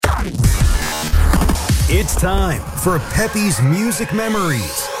It's time for Peppy's Music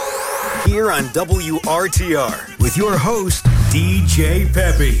Memories here on WRTR with your host, DJ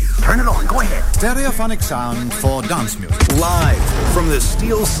Peppy. Turn it on, go ahead. Stereophonic sound for dance music. Live from the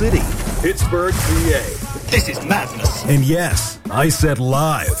Steel City, Pittsburgh, PA. This is madness. And yes, I said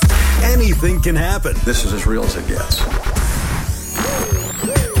live. Anything can happen. This is as real as it gets.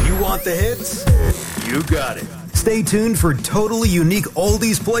 You want the hits? You got it. Stay tuned for totally unique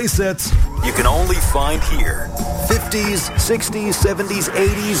oldies playsets you can only find here. 50s, 60s, 70s,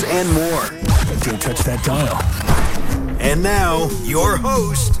 80s, and more. Don't touch that dial. And now, your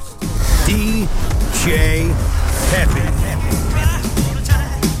host, DJ Peppy.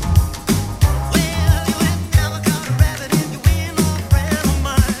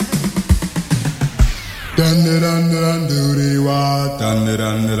 Dun dun dun dun doody wah, dun dun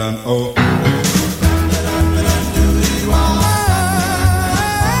dun dun oh.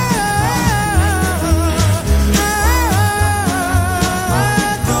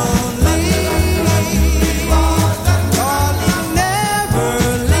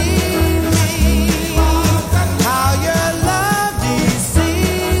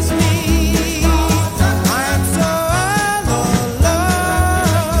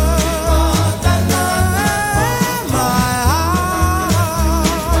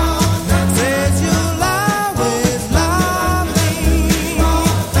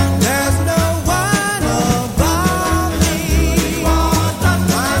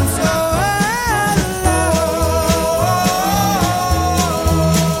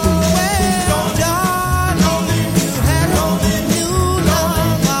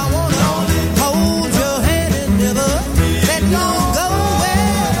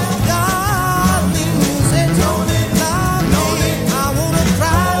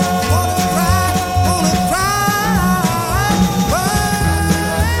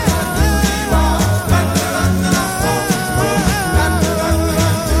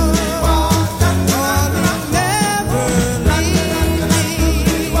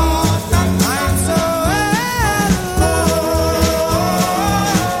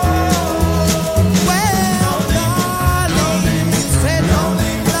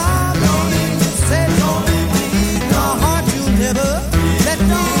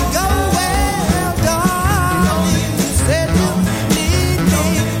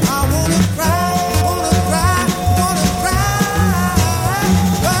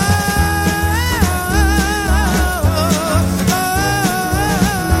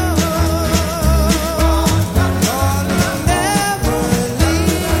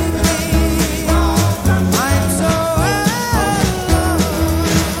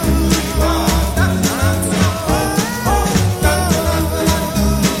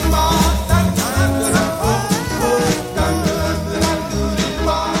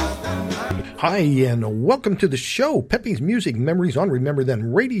 Hi, and welcome to the show, Peppy's Music Memories on Remember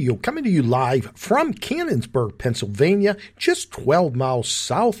Then Radio, coming to you live from Canonsburg, Pennsylvania, just 12 miles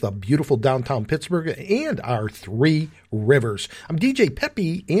south of beautiful downtown Pittsburgh and our Three Rivers. I'm DJ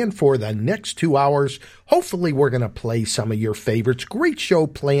Peppy, and for the next 2 hours, hopefully we're going to play some of your favorites. Great show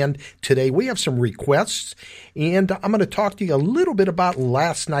planned today. We have some requests, and I'm going to talk to you a little bit about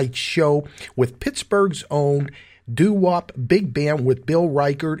last night's show with Pittsburgh's own doo-wop big band with Bill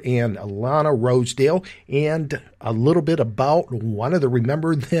Reichert and Alana Rosedale, and a little bit about one of the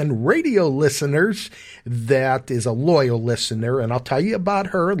Remember Then radio listeners that is a loyal listener, and I'll tell you about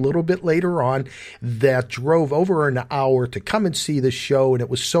her a little bit later on, that drove over an hour to come and see the show, and it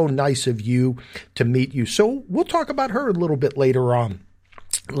was so nice of you to meet you. So we'll talk about her a little bit later on.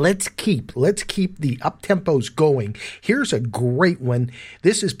 Let's keep the up-tempos going. Here's a great one.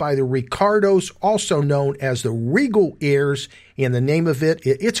 This is by the Ricardos, also known as the Regal Airs, and the name of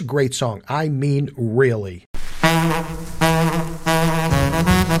it's a great song. I mean, really.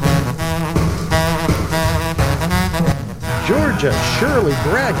 Georgia, Shirley,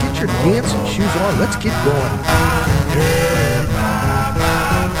 Brad, get your dancing shoes on. Let's get going.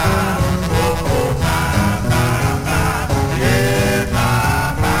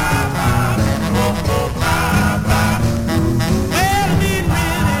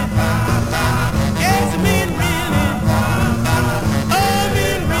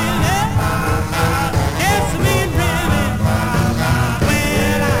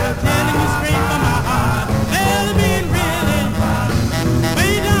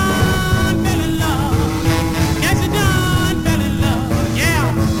 Yes, you done.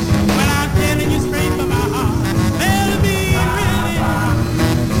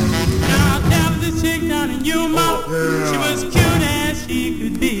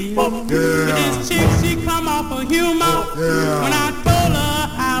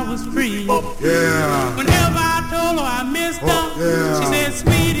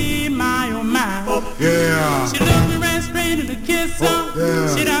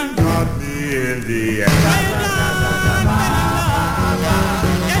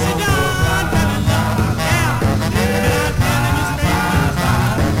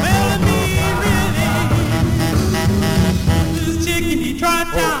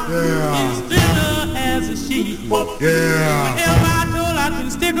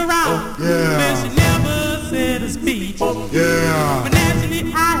 stick around. Yeah. But she never said a speech. Yeah. But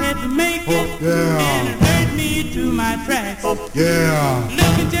naturally I had to make it. Yeah. And it hurt me to my tracks. Yeah.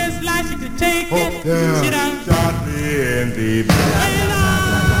 Looking just like she could take it. Yeah. She done Shot me in the back.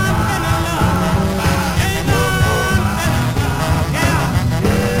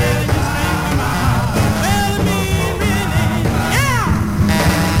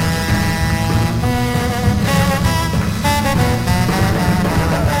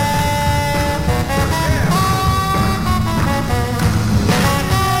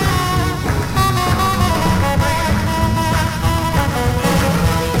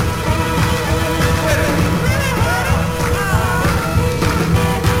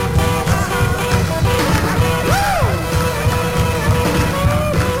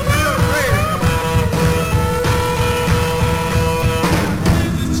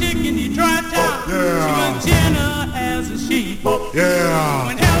 Yeah.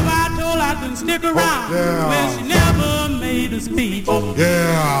 Whenever I told her I couldn't stick around, well, she never made a speech.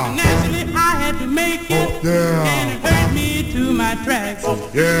 Yeah. Naturally, I had to make it, and it hurt me to my tracks.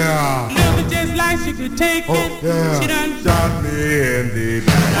 Yeah. Looking just like she could take it, she done shot me in the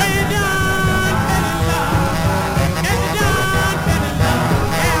back. Well, you done fell in love. Yes, you done fell in love.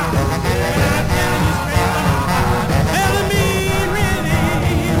 Yeah. I'm telling you straight from telling me really.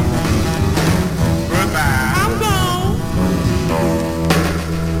 Goodbye. I'm gone.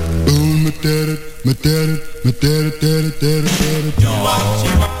 Boom, ma did it, ma did it, ma did it, did it, did it, did it.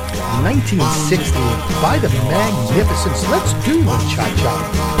 1960 by the Magnificents. Let's do the cha-cha.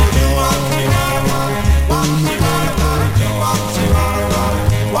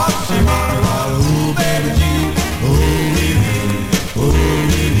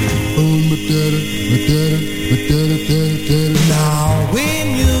 Now when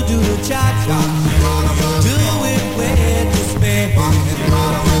you do the cha-cha, do it with the spin.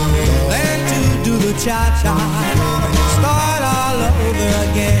 Learn to do the cha-cha, start all over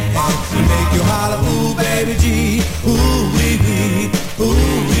again. Make you holler, ooh baby G, ooh wee wee, ooh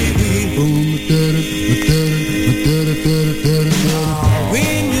wee wee.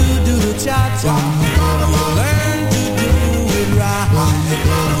 When you do the cha-cha, learn to do it right.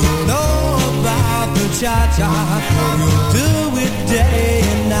 Know about the cha-cha, do it day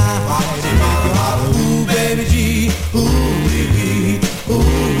and night. Make you holler, ooh baby G, ooh wee wee, ooh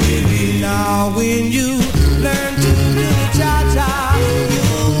wee wee. Now when you learn to do the cha-cha, you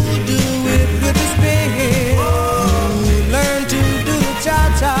do it with the spin. You learn to do the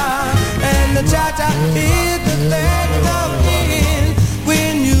cha-cha, and the cha-cha is the thing of in.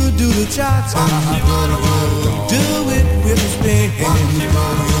 When you do the cha-cha, do it with the spin. You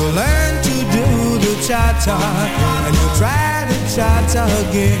learn to do the cha-cha, and you try the cha-cha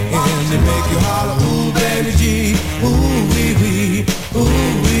again. They make you holler, ooh baby G, ooh wee wee, ooh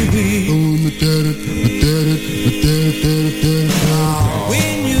wee wee.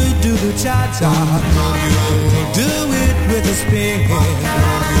 When you do the cha-cha, you do it with a spin.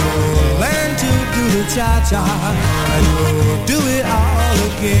 Learn to do the cha-cha, and you do it all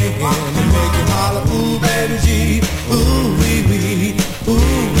again. They make you holler, ooh baby G, ooh wee wee,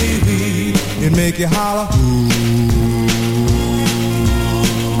 ooh wee wee. It make you holler, ooh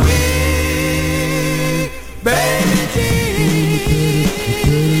wee, baby G.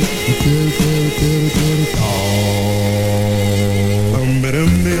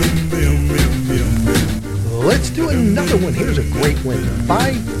 Let's do another one. Here's a great one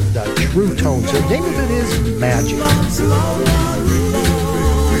by the True Tones. The name of it is Magic.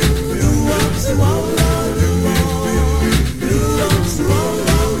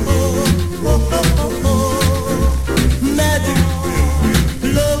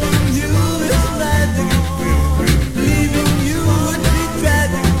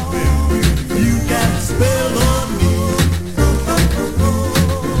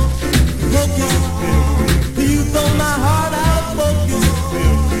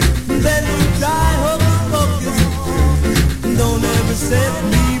 Set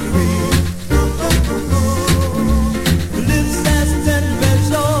me free. Lips as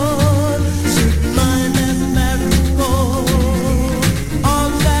temptation, shoot mine as magical. All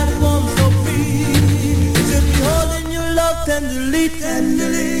that wants so free, should be holding your love tenderly,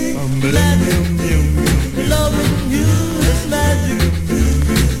 tenderly. Magic, loving you is magic.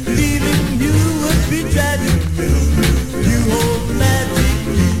 Leaving you would be tragic. You hold magic.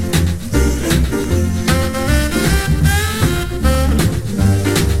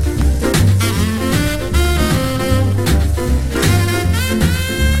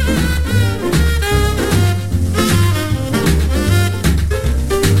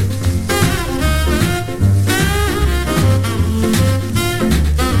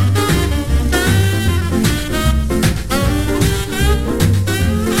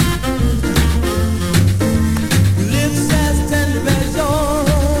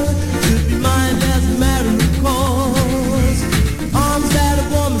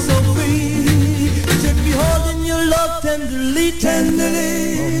 tenderly,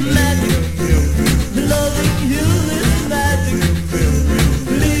 tenderly, magic. Loving you is magic.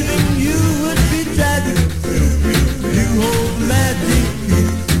 Leaving you would be tragic. You hold magic.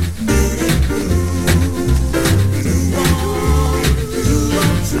 You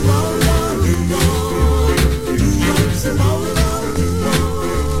want some more love? You want some more love?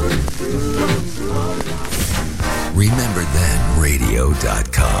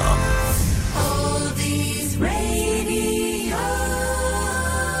 RememberThenRadio.com. Oldies Radio.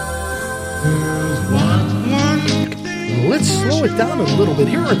 Let's slow it down a little bit.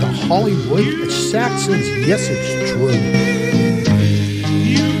 Here are the Hollywood Saxons. Yes, it's true.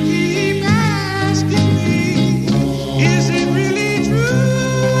 You keep asking me, is it really true?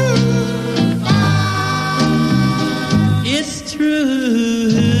 It's true.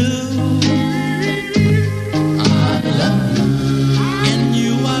 And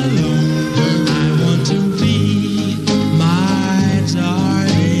you alone, I want to be my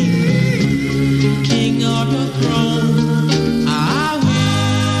darling. King of your throne, I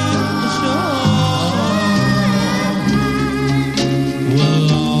will show.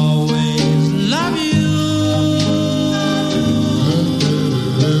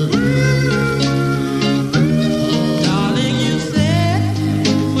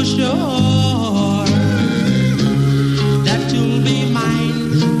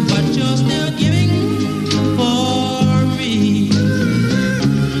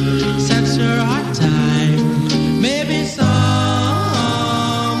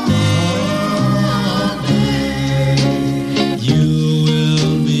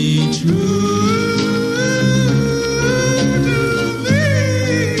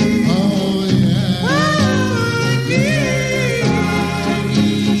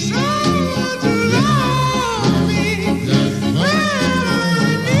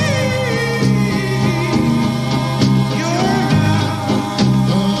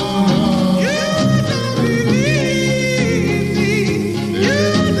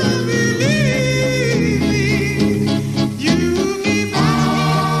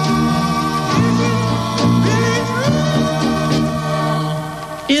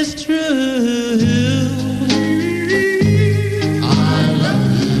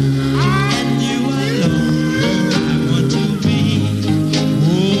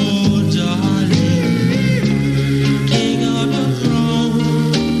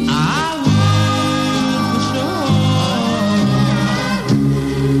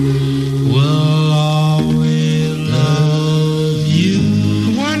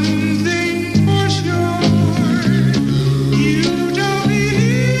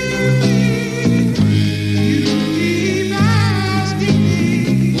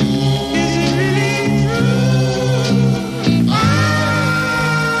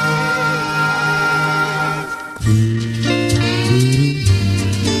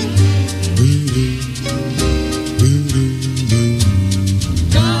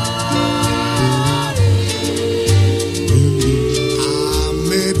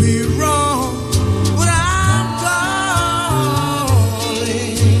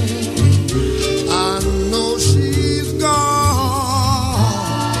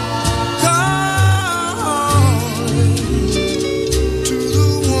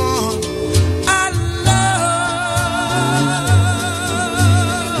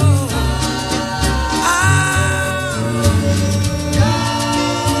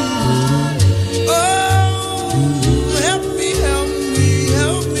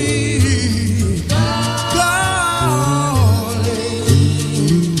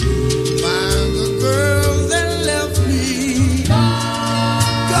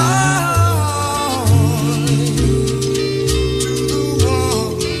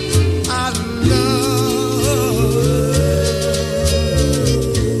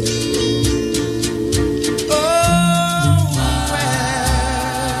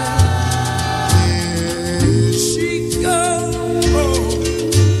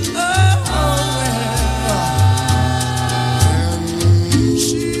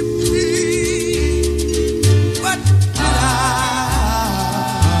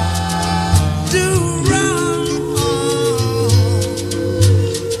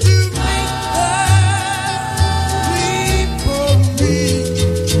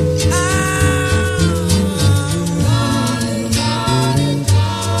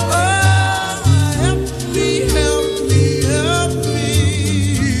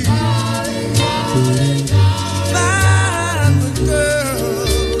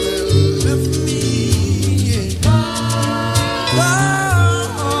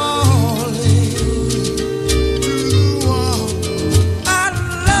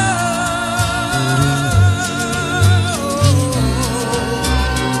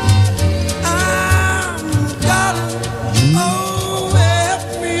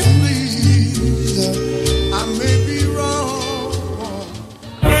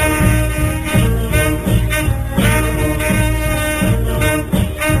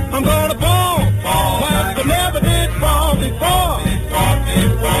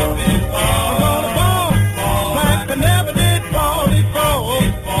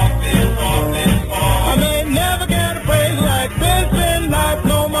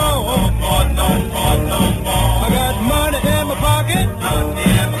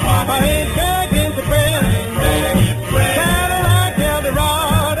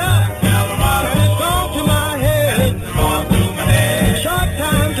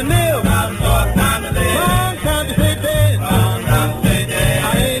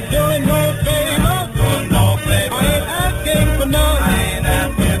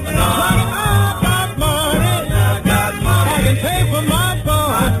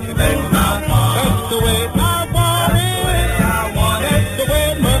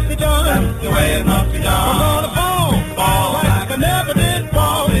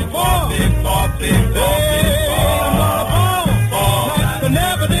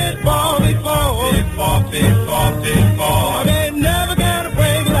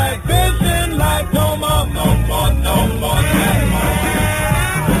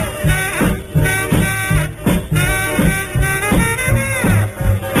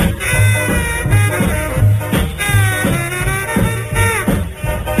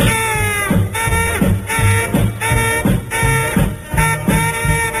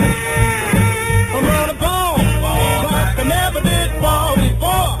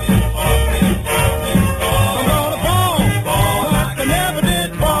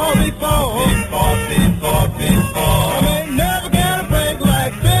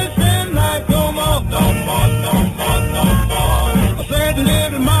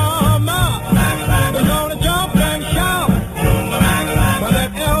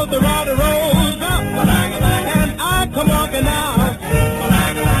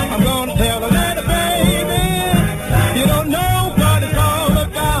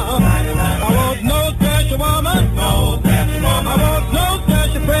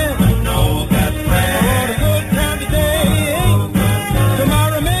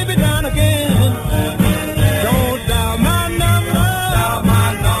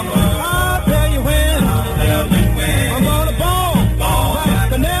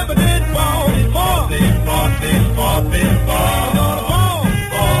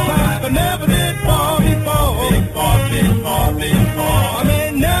 never did fall before. I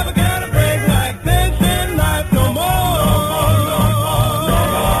may never get a break like this in life no more.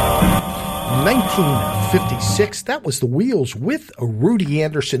 1956, that was the Wheels with Rudy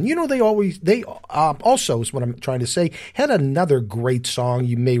Anderson. You know, they also, is what I'm trying to say, had another great song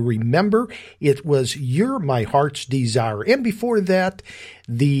you may remember. It was You're My Heart's Desire. And before that,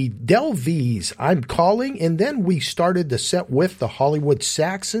 the Del V's, I'm Calling, and then we started the set with the Hollywood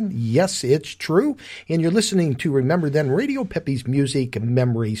Saxon, Yes, It's True, and you're listening to Remember Then Radio, Pepe's Music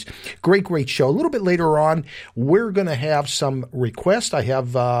Memories. Great show. A little bit later on, we're going to have some requests. I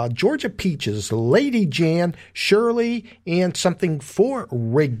have Georgia Peaches, Lady Jan, Shirley, and something for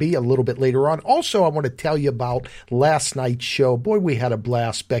Rigby a little bit later on. Also, I want to tell you about last night's show. Boy, we had a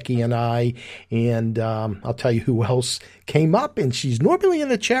blast, Becky and I, and I'll tell you who else came up, and she's normally in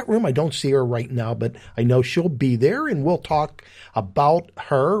the chat room. I don't see her right now, but I know she'll be there, and we'll talk about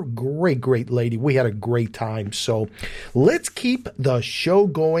her. Great lady. We had a great time. So let's keep the show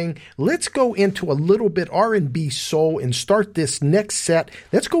going. Let's go into a little bit R&B soul and start this next set.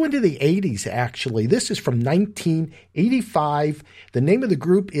 Let's go into the 80s, actually. This is from 1985. The name of the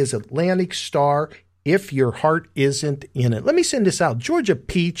group is Atlantic Star, If Your Heart Isn't In It. Let me send this out. Georgia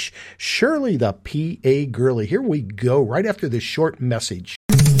Peach, Shirley the P.A. Girlie. Here we go, right after this short message.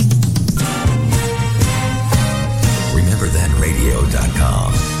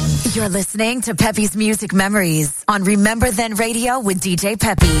 RememberThenRadio.com. You're listening to Pepe's Music Memories on Remember Then Radio with DJ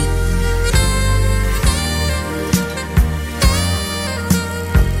Pepe.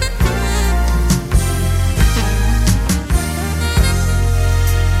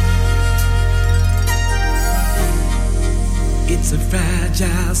 It's a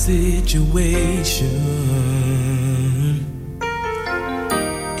fragile situation.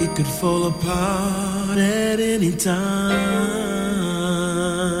 It could fall apart at any time,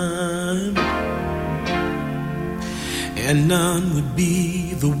 and none would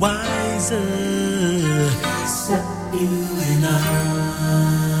be the wiser except you and I.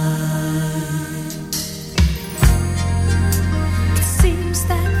 It seems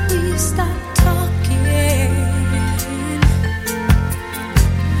that we've stopped talking,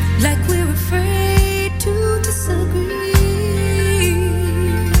 like we're afraid to disagree.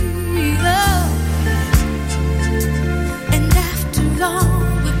 Oh. And after all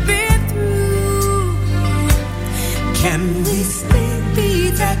we've been through, Can we still be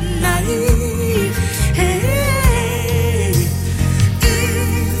that naive? Hey,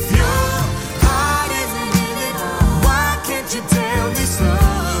 if your heart isn't in it, why can't you tell me so?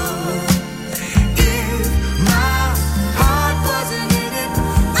 If my heart wasn't in it,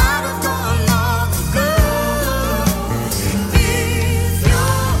 I'd have gone long ago. If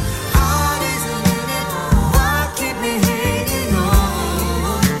your heart isn't in it, why keep me hanging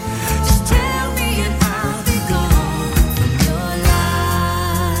on? Just tell me and I'll be gone from your life.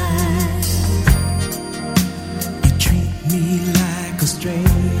 you treat me like a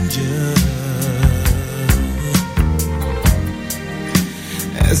stranger,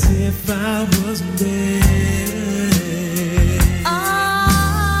 as if I wasn't there?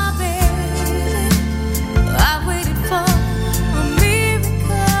 Ah, baby, I waited for a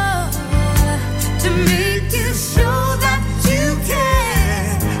miracle to make you show that you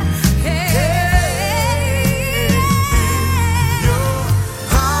care. Hey, your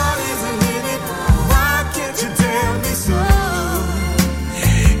heart isn't in it. Why can't you tell me so?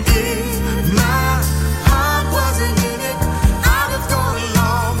 If my heart wasn't in it, I'd have gone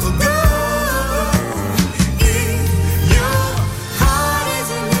long ago. If your heart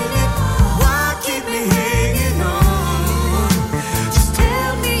isn't in it, why keep me hanging on? Just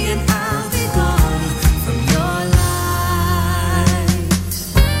tell me and I'll be gone from your life.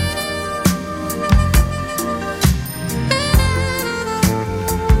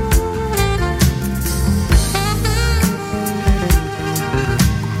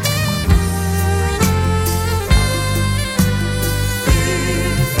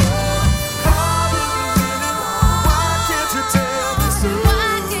 Why can't you tell me so?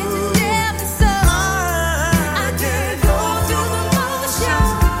 Why can't you tell me so? I can't go through the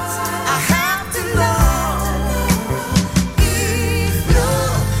motions. I have to know. If your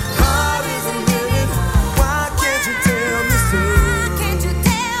heart isn't in it, why can't you tell me so? Why can't you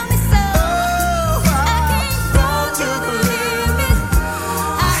tell me so? I can't go to the limit.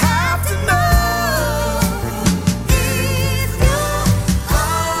 I have to know. If your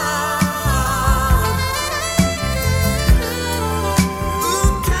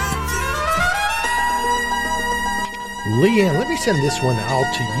Leanne, let me send this one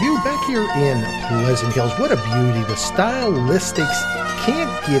out to you back here in Pleasant Hills. What a beauty. The stylistics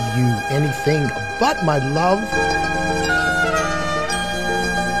Can't Give You Anything But My Love.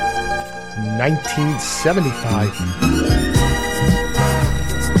 1975.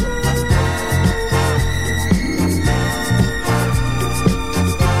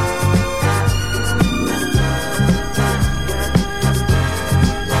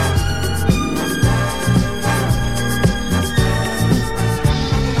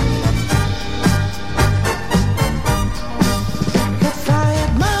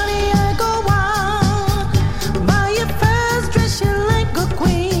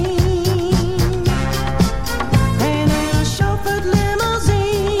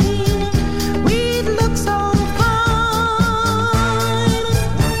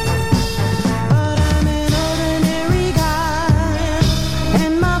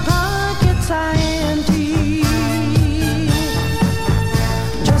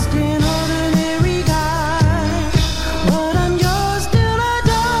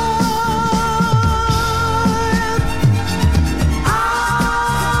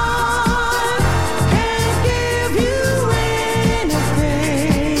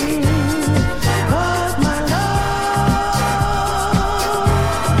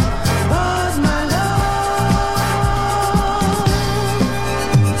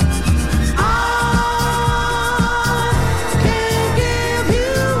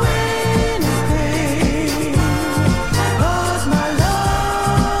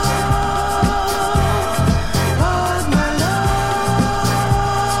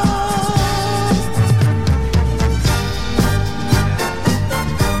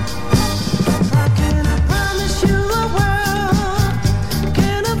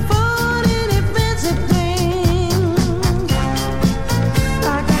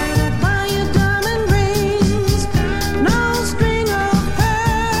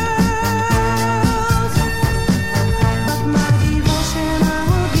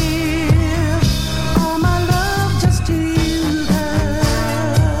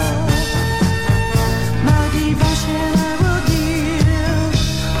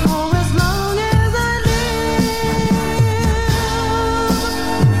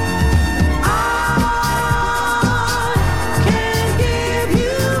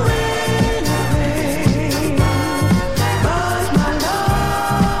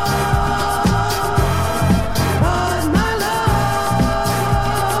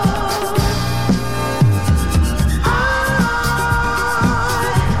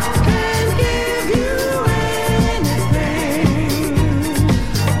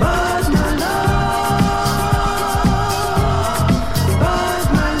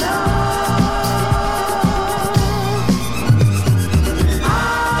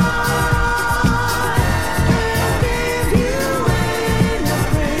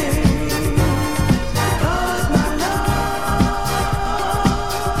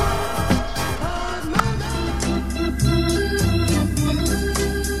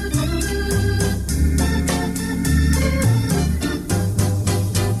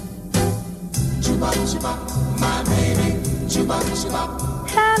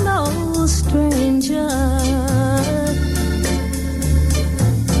 Hello, stranger.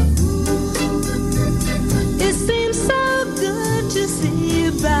 It seems so good to see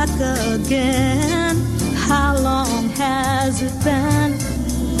you back again. How long has it been?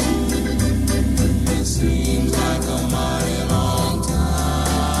 It seems like a mighty long time.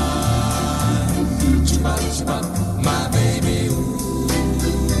 Chibak, my baby, ooh.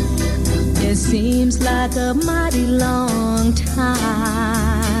 It seems like a mighty long time.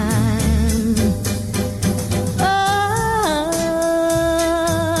 Oh,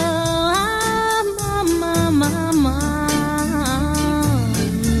 I'm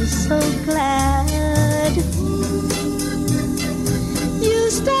so glad you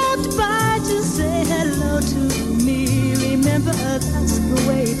stopped by to say hello to me. Remember, that's the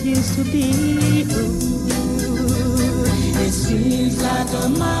way it used to be. Ooh, it seems like a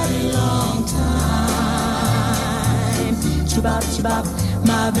mighty long time. Chibop,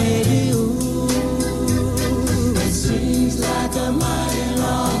 my baby, ooh. It seems like a mighty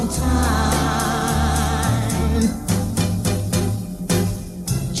long time.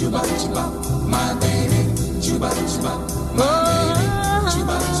 Chibop, my baby. Chibop, my baby.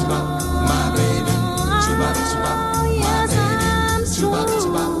 Chibop, my baby. Chibop, my yes, baby. I'm so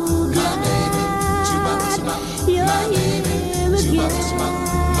Chibop, my baby. Chibop, you're my baby. here again. Chibop,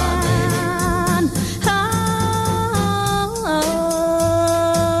 my baby. Oh,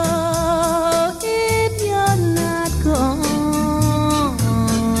 if you're not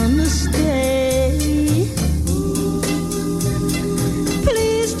gonna stay,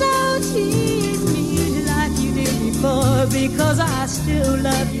 please don't tease me like you did before, because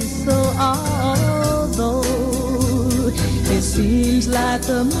love you so, although it seems like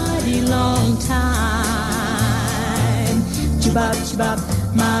a mighty long time. Chibop, chibop,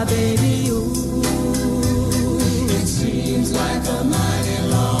 my baby, ooh, it seems like a mighty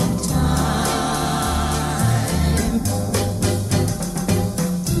long time.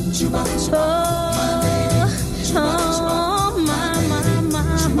 Chibop, chibop, my baby, chibop,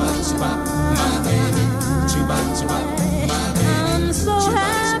 chibop, my baby, chibop, chibop, my baby. I'm so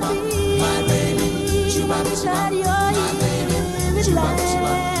happy that you're here at last.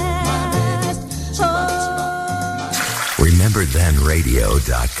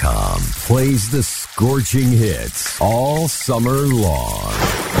 RememberThenRadio.com plays the scorching hits all summer long.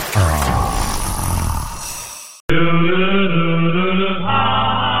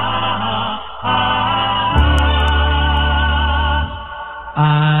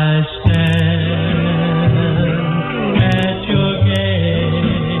 I stand at your gate,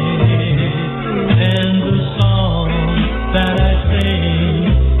 and the song that I sing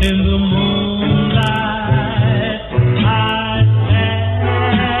in the moonlight. I stand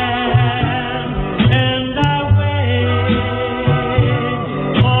and I wait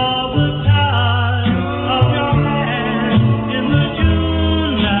for the touch of your hand in the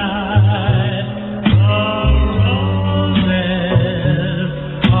June light. The roses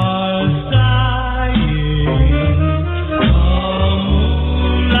are sighing, a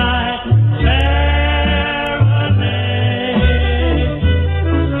moonlight serenade.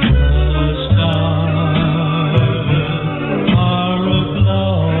 The stars are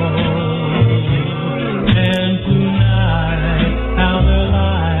aglow, and tonight how their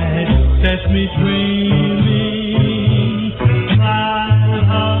light sets me dreaming. My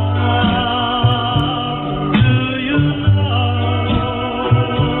heart, do you know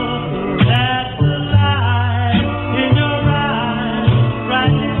that the light in your eyes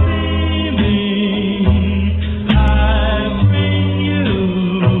brightly gleaming? I bring you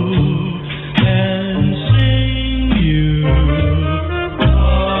and sing you a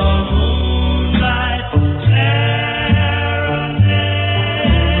moonlight serenade.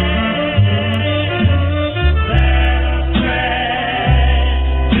 Let us pray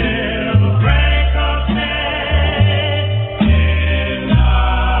till break of day in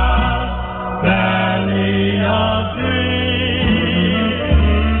our valley of dreams.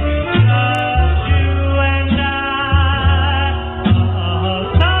 Just you and I, a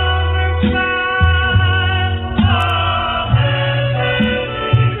summer cry, a heavenly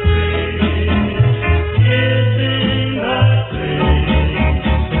breeze, kissing the trees.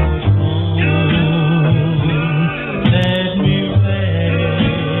 Let me rain,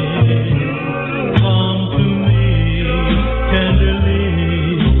 come to me tenderly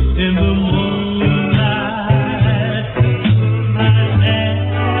in the moonlight. I stand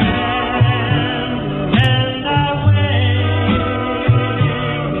and I wait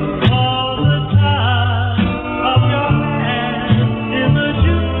for the touch of your hand in the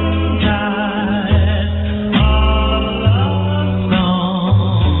June night. A love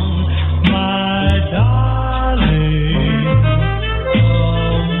song, my darling, a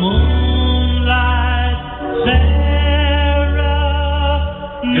moonlight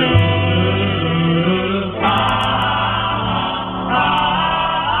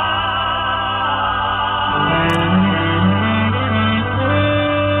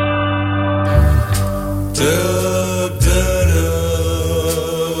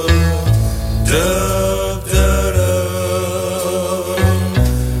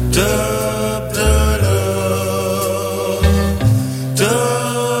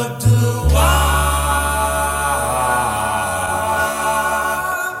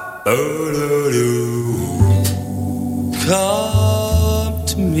Come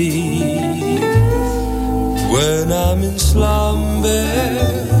to me when I'm in slumber,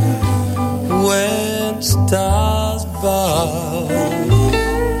 when stars bow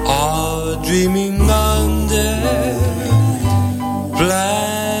are dreaming under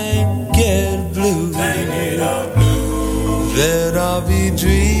blanket blue. Then I'll be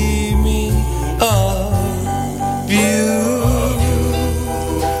dreaming of you.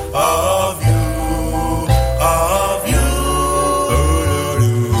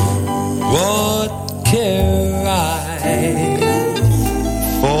 What care I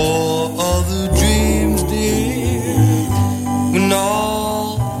for other dreams, dear, when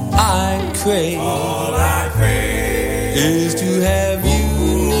all I crave is to have you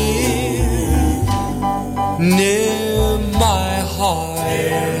near my heart.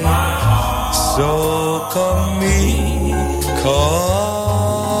 So come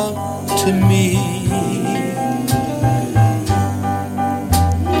to me.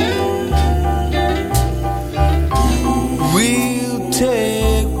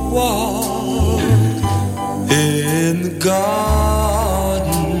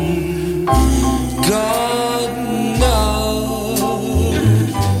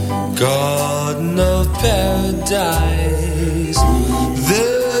 Garden of Paradise.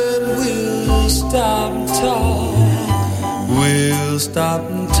 Then we'll stop and talk. We'll stop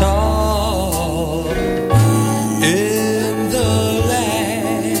and talk in the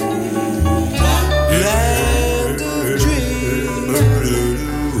land of dreams.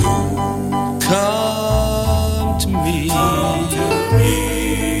 Come to me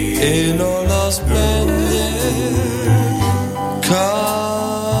in all our splendor.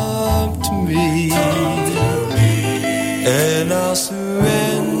 Come to me and I'll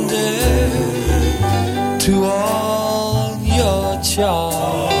surrender to all your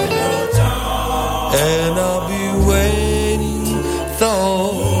charms, and I'll be waiting with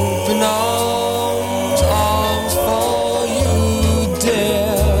open arms for you,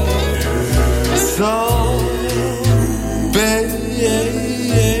 dear. So, baby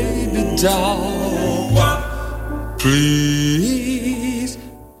doll, please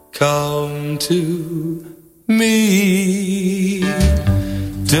come to me.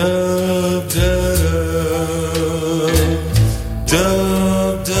 Dub, dub, dub,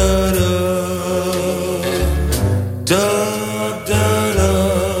 dub, dub, dub,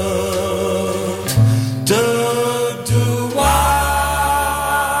 dub, dub,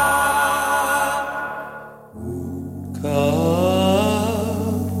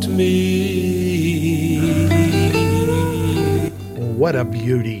 come to me. What a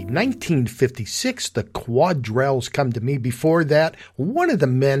beauty. 1956, the Quadrilles Come to Me. Before that, one of the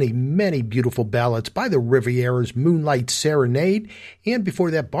many, many beautiful ballads by the Riviera's Moonlight Serenade. And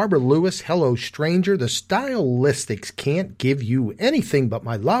before that, Barbara Lewis, Hello Stranger. The Stylistics, Can't Give You Anything But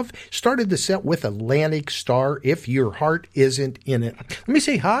My Love. Started the set with Atlantic Star, If Your Heart Isn't In It. Let me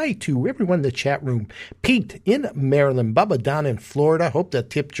say hi to everyone in the chat room. Pete in Maryland, Bubba down in Florida. Hope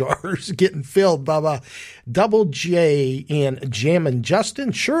that tip jar's getting filled, Bubba. Double J and Jammin'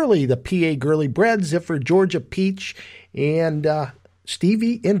 Justin. Shirley, the PA Girly Bread. Ziffer, Georgia Peach. And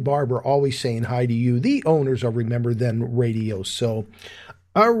Stevie and Barbara always saying hi to you, the owners of Remember Then Radio. So,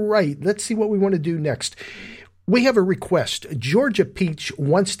 all right, let's see what we want to do next. We have a request. Georgia Peach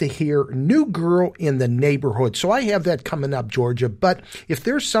wants to hear New Girl in the Neighborhood. So I have that coming up, Georgia. But if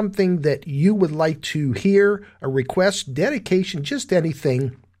there's something that you would like to hear, a request, dedication, just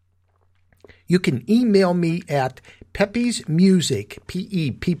anything, you can email me at Peppy's Music,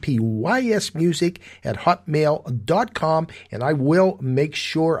 Peppys Music at hotmail.com, and I will make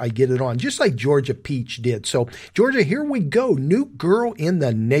sure I get it on, just like Georgia Peach did. So, Georgia, here we go. New Girl in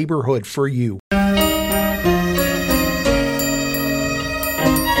the Neighborhood for you.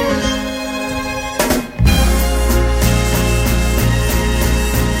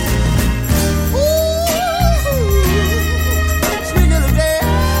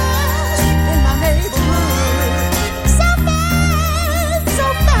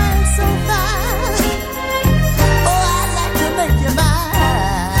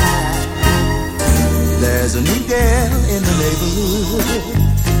 There's a new girl in the neighborhood.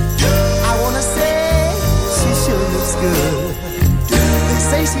 I wanna say she sure looks good. They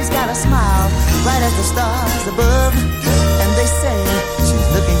say she's got a smile right as the stars above, and they say she's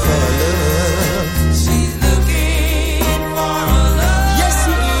looking for a love. She's looking for a love. Yes,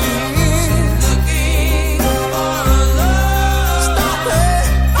 she is. Looking for a love. Stop her.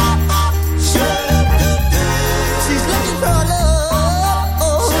 She's looking for a love.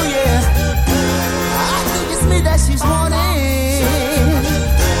 Oh yeah. That she's wanting,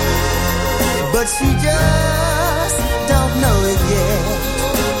 but she just don't know it yet.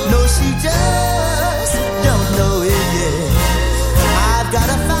 No, she just don't know it yet. I've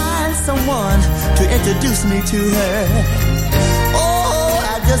gotta find someone to introduce me to her. Oh,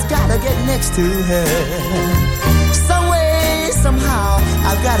 I just gotta get next to her. Some way, somehow,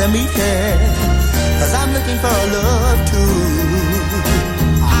 I've gotta meet her, 'cause I'm looking for a love too.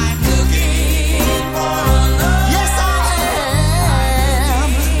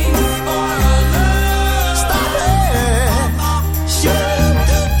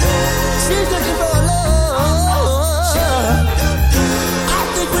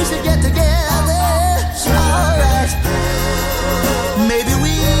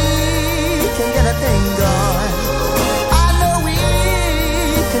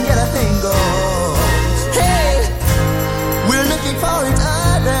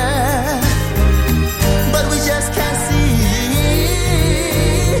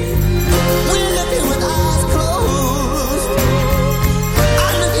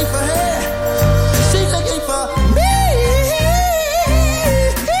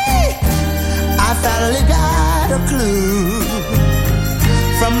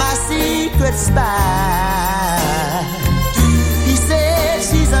 From my secret spy, he said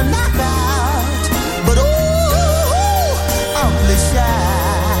she's a knockout.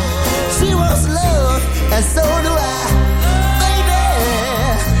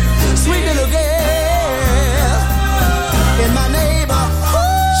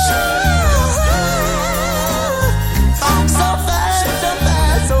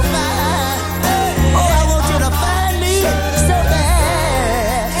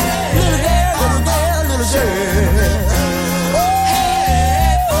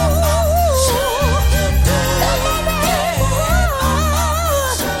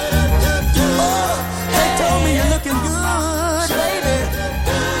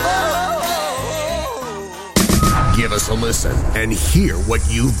 and hear what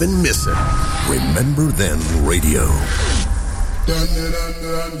you've been missing. Remember Then Radio.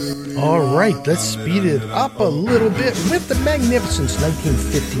 All right, let's speed it up a little bit with the Magnificents,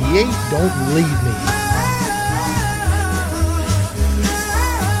 1958, Don't Leave Me.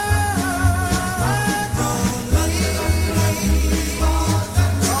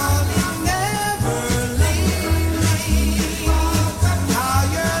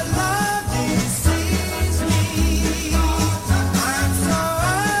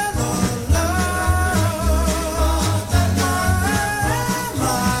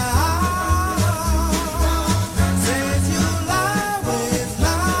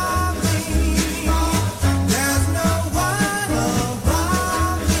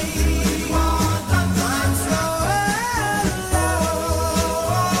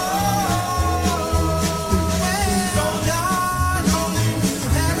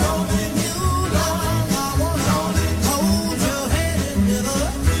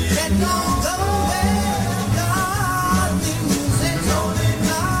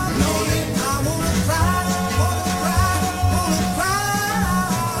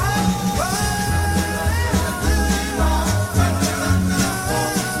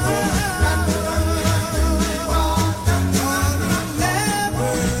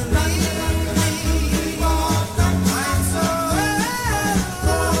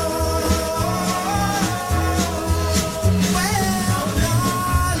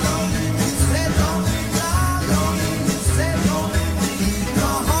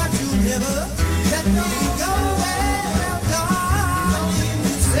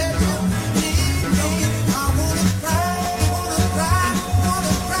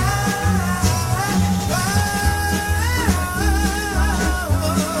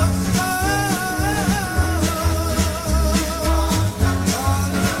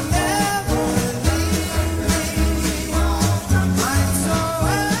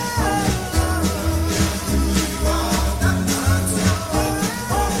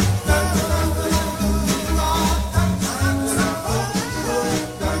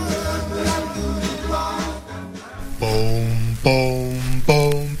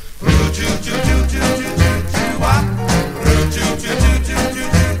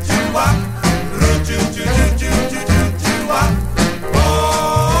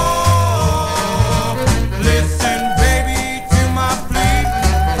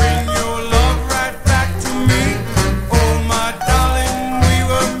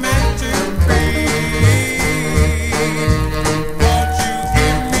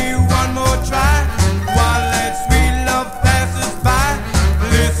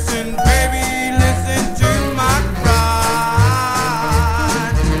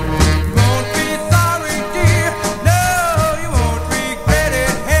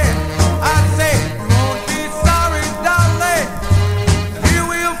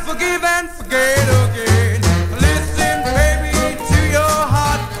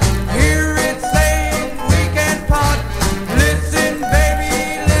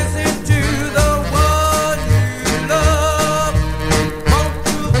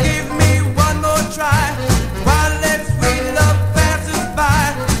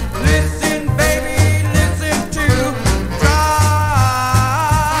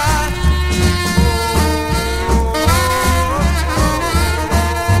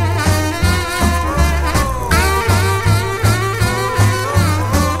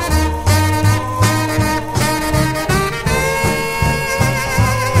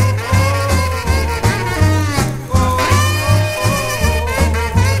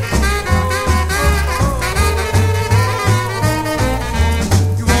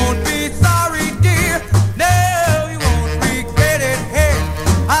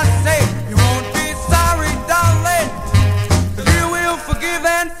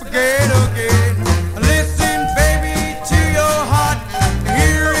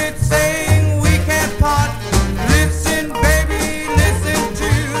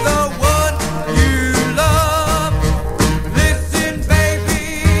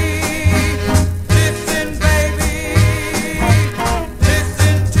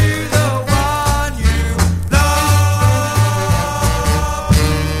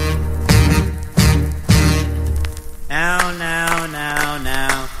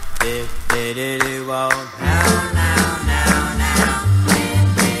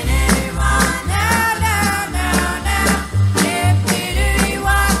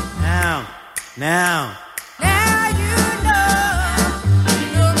 Now. Come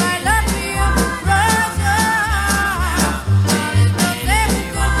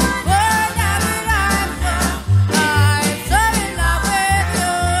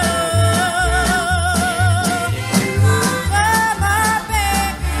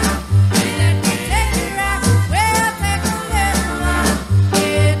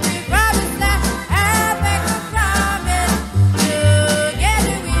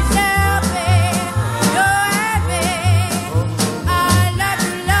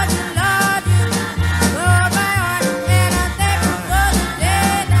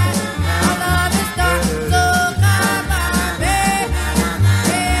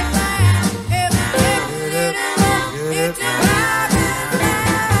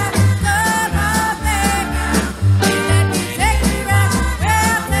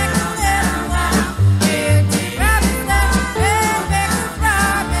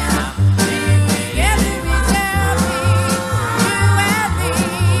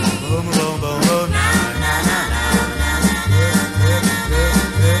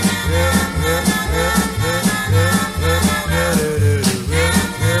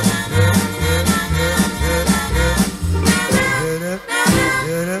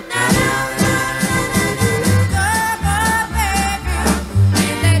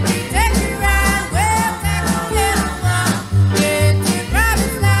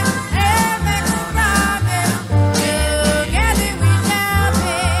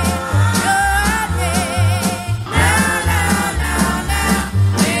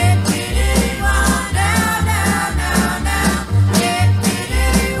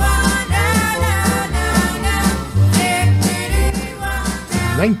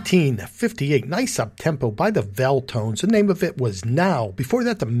 1958, nice up-tempo by the Veltones. The name of it was Now. Before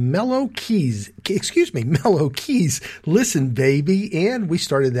that, the Mellow Keys, Listen Baby. And we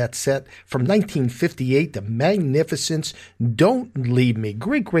started that set from 1958, The Magnificents, Don't Leave Me.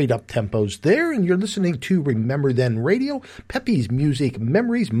 Great up-tempos there. And you're listening to Remember Then Radio, Pepe's Music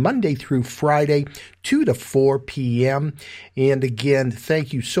Memories, Monday through Friday, 2 to 4 p.m. And again,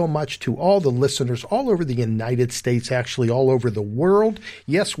 thank you so much to all the listeners all over the United States, actually all over the world.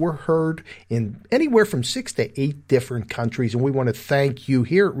 Yes, we're heard in anywhere from 6 to 8 different countries, and we want to thank you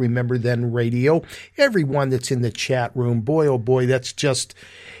here at Remember Then Radio, everyone that's in the chat room. Boy, oh boy, that's just...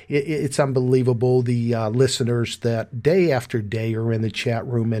 It's unbelievable, the listeners that day after day are in the chat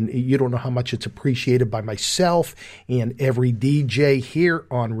room, and you don't know how much it's appreciated by myself and every DJ here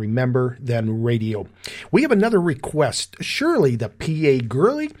on Remember Then Radio. We have another request. Shirley, the PA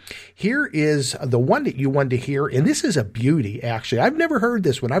Girly, here is the one that you wanted to hear, and this is a beauty, actually. I've never heard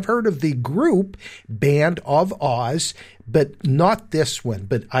this one. I've heard of the group Band of Oz, but not this one.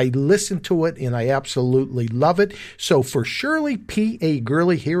 But I listened to it, and I absolutely love it. So for Shirley, P.A.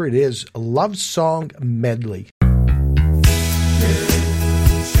 Girly, here it is, a love song medley.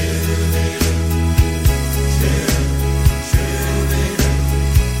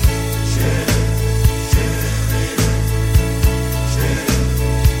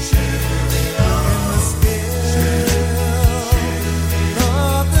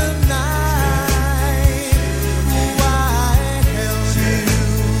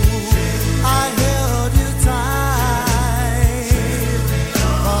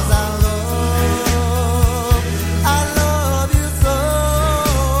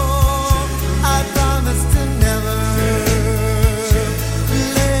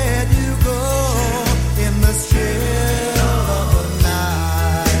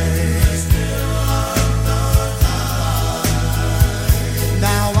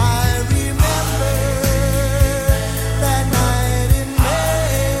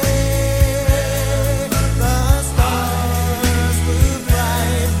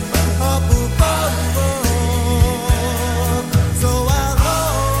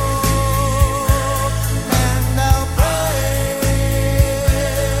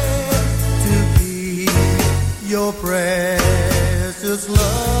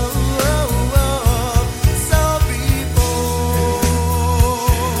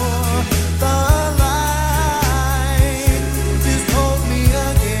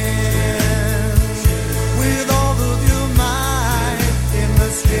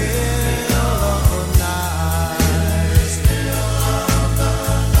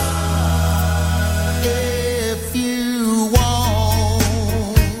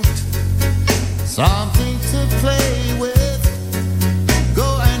 Something to play with.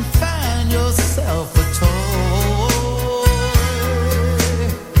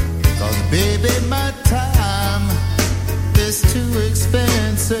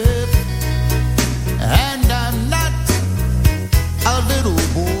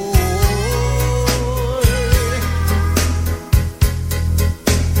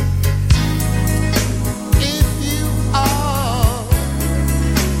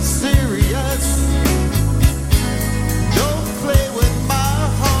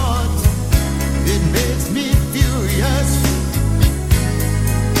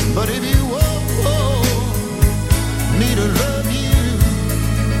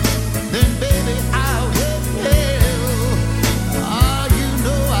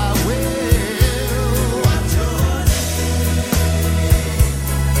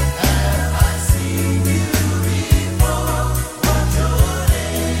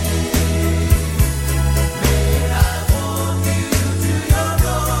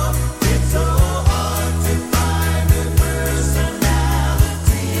 It's so hard to find a personality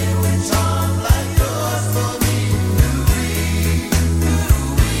which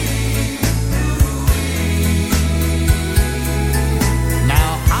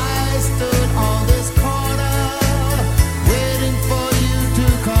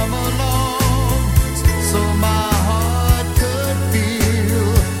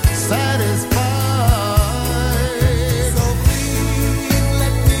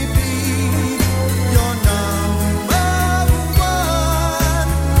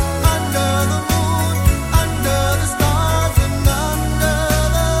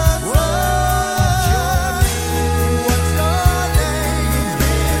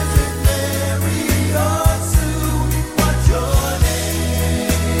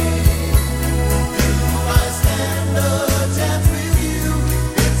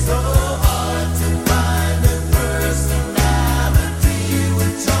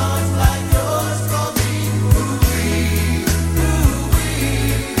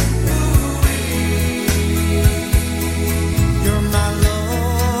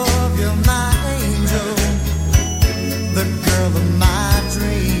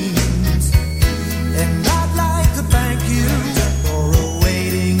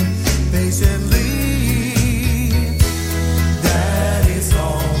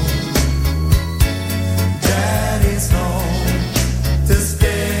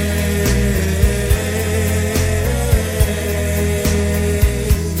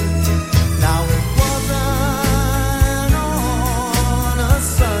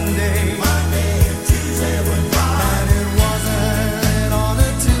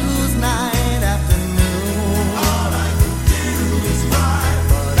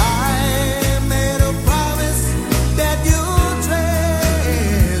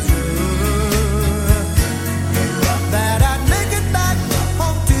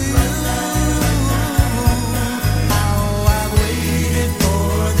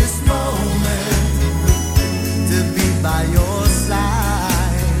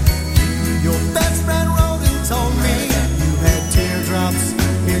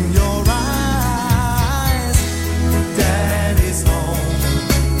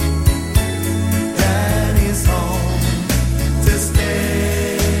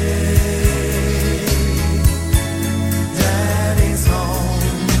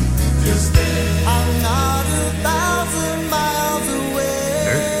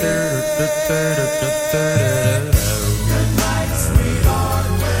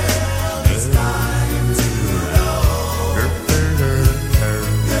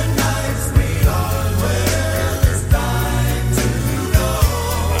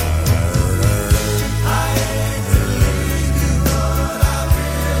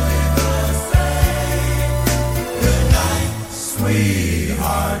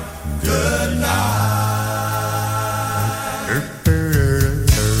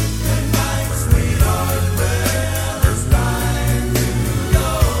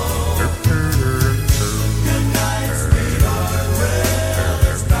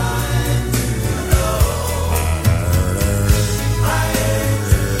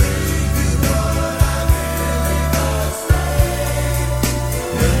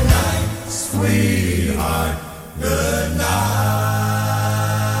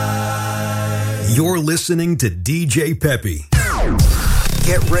You're listening to DJ Peppy.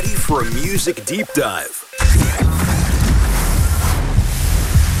 Get ready for a music deep dive.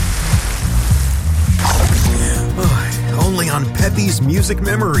 Only on Peppy's Music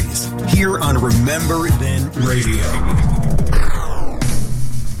Memories, here on Remember Then Radio.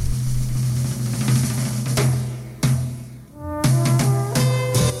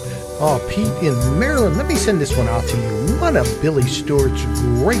 Oh, Pete in Maryland, let me send this one out to you. One of Billy Stewart's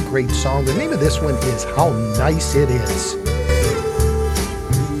great songs. The name of this one is How Nice It Is.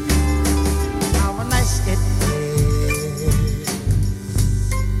 How nice it is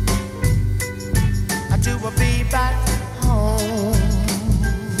to be back home.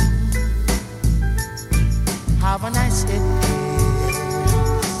 How nice it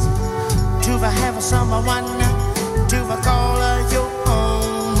is to have someone to call your own.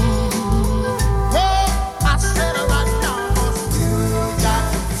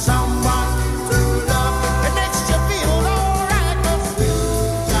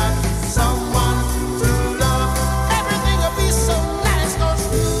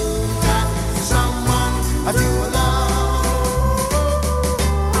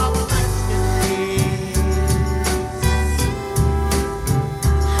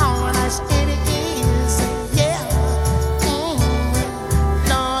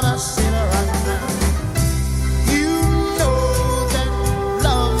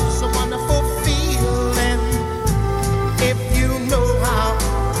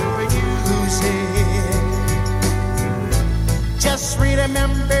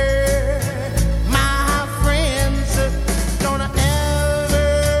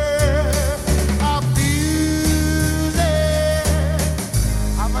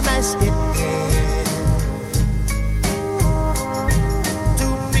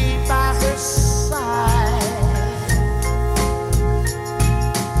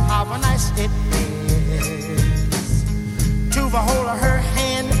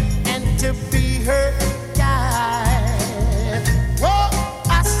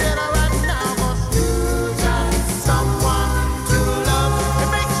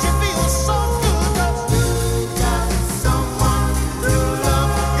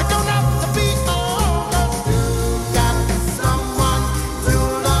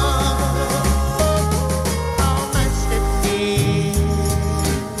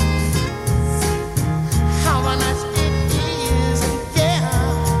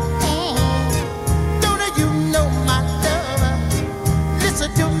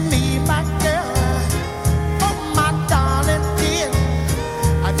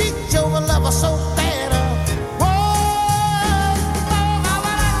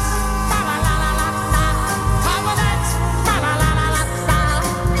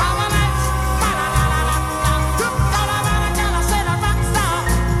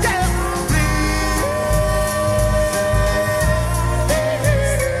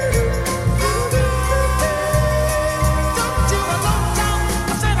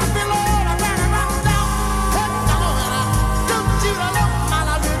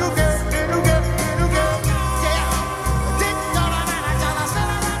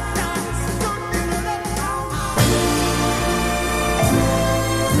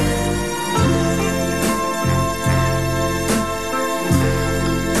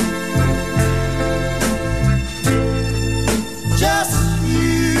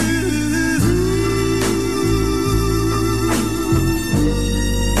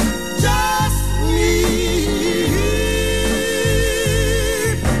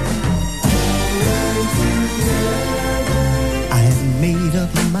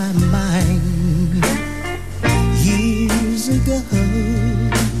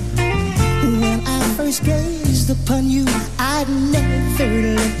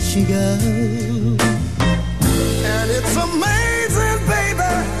 And it's amazing,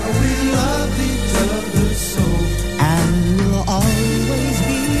 baby,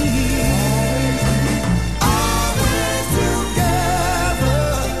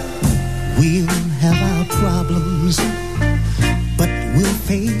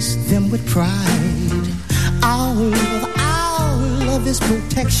 face them with pride. Our love is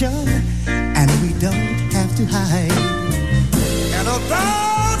protection, and we don't have to hide. And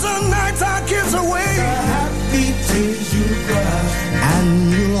 1,000 nights our kids away, the happy tears you cry, and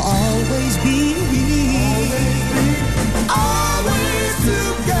you'll always be always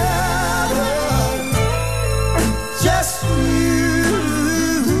together, just you.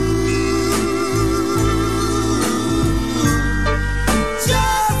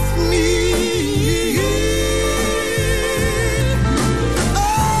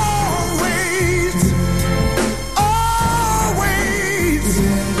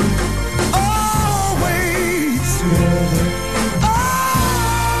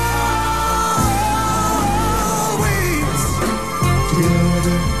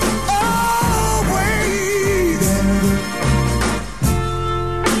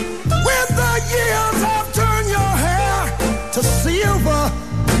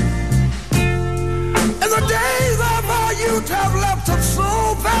 Have left us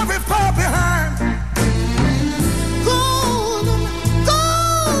so very far behind. Golden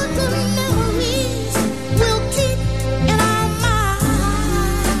memories we'll keep in our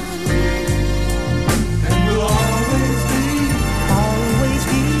mind, and we'll always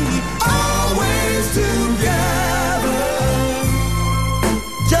be together,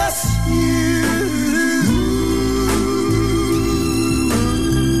 just you.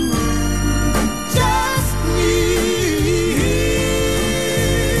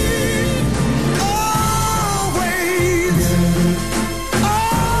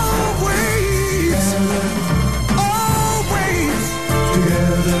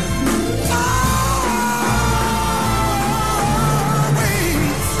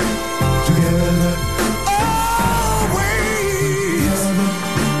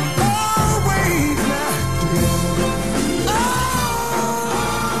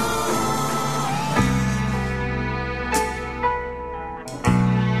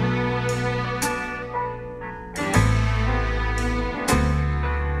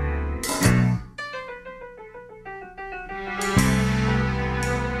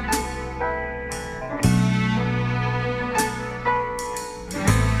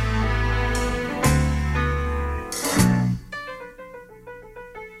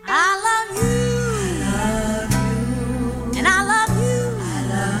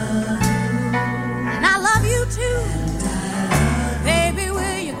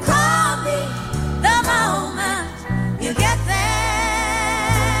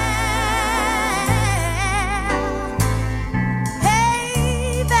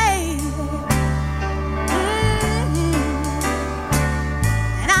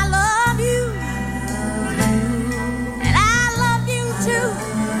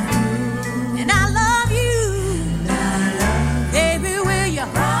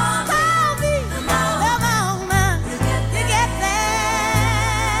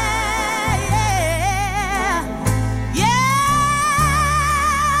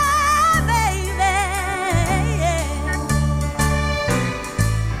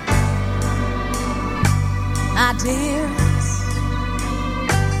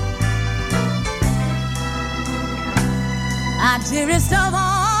 Dearest of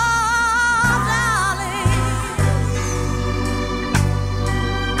all, darling,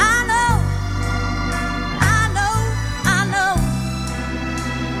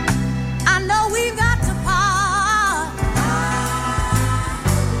 I know we've got to part.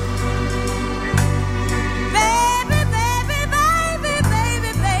 Baby,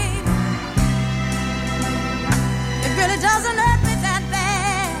 it really doesn't hurt me that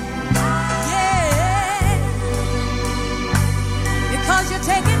bad. Yeah. 'Cause you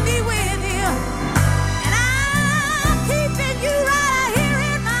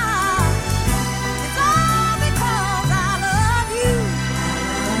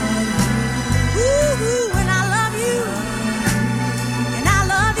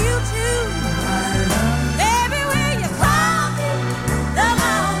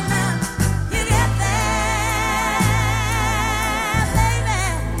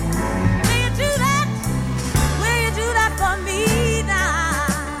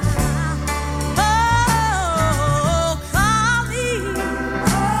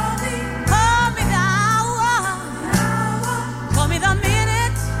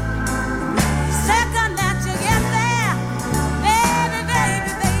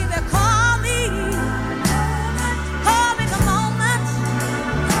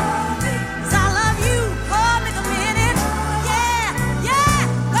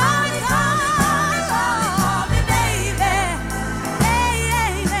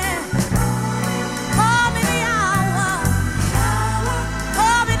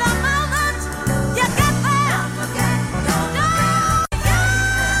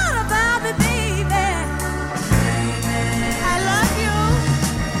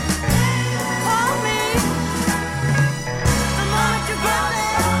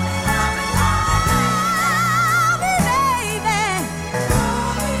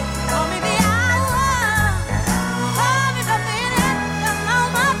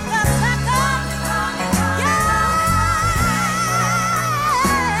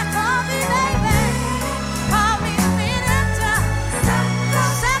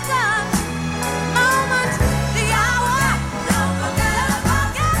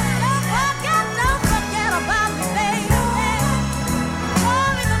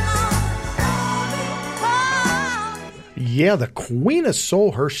Yeah, the Queen of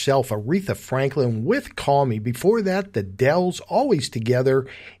Soul herself, Aretha Franklin, with Call Me. Before that, the Dells, Always Together,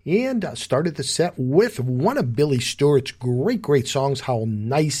 and started the set with one of Billy Stewart's great songs, How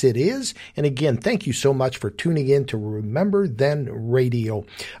Nice It Is. And again, thank you so much for tuning in to Remember Then Radio.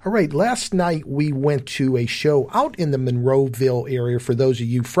 All right, last night we went to a show out in the Monroeville area for those of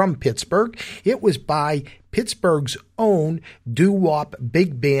you from Pittsburgh. It was by Pittsburgh's own doo-wop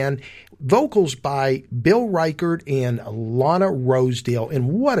big band, vocals by Bill Reichert and Lana Rosedale. And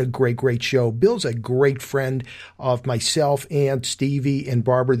what a great show. Bill's a great friend of myself and Stevie and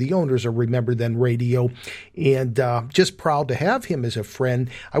Barbara, the owners of Remember Then Radio, and just proud to have him as a friend.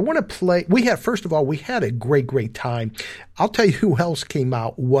 I want to play, first of all, we had a great time. I'll tell you who else came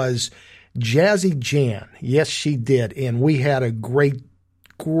out was Jazzy Jan. Yes, she did. And we had a great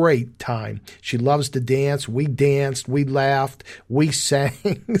time. She loves to dance. We danced, we laughed, we sang.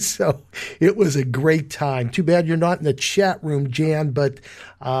 So it was a great time. Too bad you're not in the chat room, Jan, but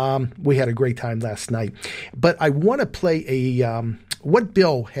we had a great time last night. But I want to play what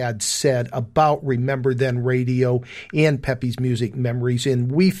Bill had said about Remember Then Radio and Pepe's Music Memories.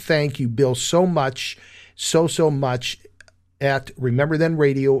 And we thank you, Bill, so much, so much at Remember Then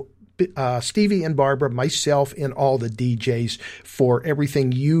Radio, Stevie and Barbara, myself, and all the DJs for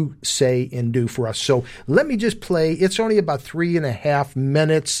everything you say and do for us. So let me just play. It's only about 3.5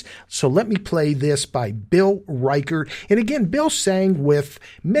 minutes. So let me play this by Bill Reichert. And again, Bill sang with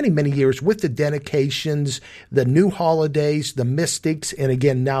many years with the Dedications, the New Holidays, the Mystics, and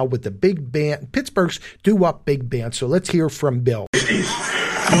again now with the big band, Pittsburgh's doo-wop big band. So let's hear from Bill.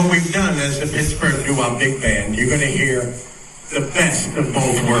 What we've done as the Pittsburgh doo-wop big band, you're going to hear the best of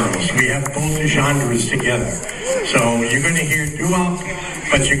both worlds. We have both genres together. So you're going to hear doo-wop,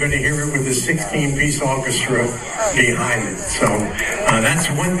 but you're going to hear it with a 16-piece orchestra behind it. So that's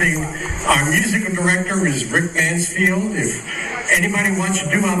one thing. Our musical director is Rick Mansfield. If anybody watched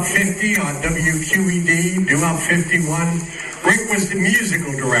Doo-Wop 50 on WQED, Doo-Wop 51, Rick was the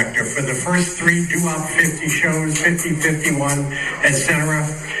musical director for the first 3 Doo-Wop 50 shows, 50, 51, etc.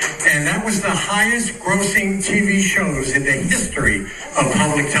 And that was the highest grossing TV shows in the history of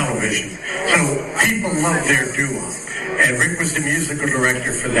public television. So people love their doo-wop. And Rick was the musical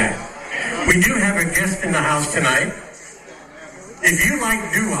director for that. We do have a guest in the house tonight. If you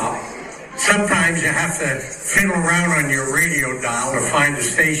like doo-wop, sometimes you have to fiddle around on your radio dial to find a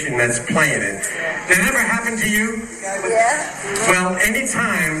station that's playing it. Did that ever happen to you? Yeah. Well,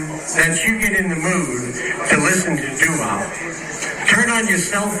 anytime that you get in the mood to listen to doo-wop, turn on your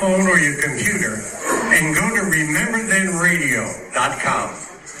cell phone or your computer and go to rememberthenradio.com.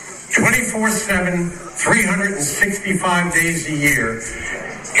 24/7, 365 days a year,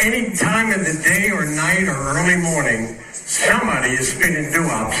 any time of the day or night or early morning, somebody is spinning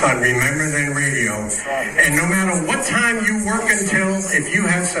doo-wops on Remember Then Radio. And no matter what time you work until, if you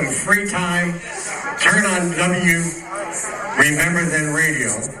have some free time, turn on Remember Then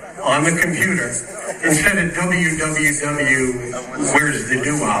Radio on the computer instead of www, where's the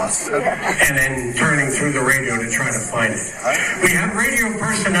doo-wop, and then turning through the radio to try to find it. We have radio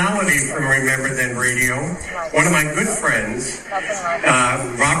personality from Remember Then Radio, one of my good friends,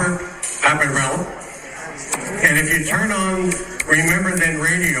 Robert Paparella. And if you turn on Remember Then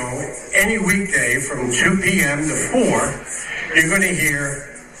Radio any weekday from 2 p.m. to 4, you're going to hear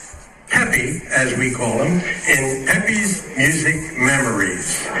Pepe, as we call him, in Pepe's Music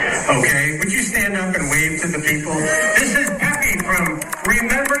Memories. Okay? Would you stand up and wave to the people? This is Pepe from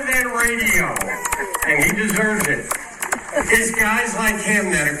Remember Then Radio, and he deserves it. It's guys like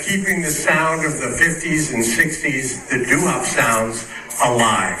him that are keeping the sound of the 50s and 60s, the doo-wop sounds,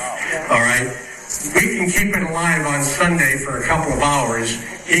 alive. All right? We can keep it alive on Sunday for a couple of hours.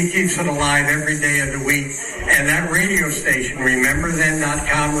 He keeps it alive every day of the week. And that radio station,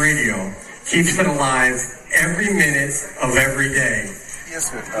 RememberThen.com radio, keeps it alive every minute of every day.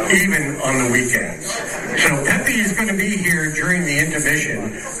 Even on the weekends. So Pepe is going to be here during the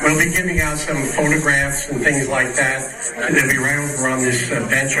intermission. We'll be giving out some photographs and things like that. They'll be right over on this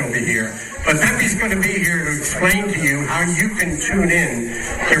bench over here. But Pepe's going to be here to explain to you how you can tune in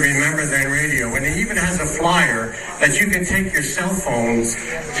to Remember Then Radio. And it even has a flyer that you can take your cell phone.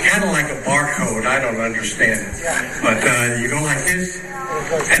 It's kind of like a barcode. I don't understand it. But you go like this,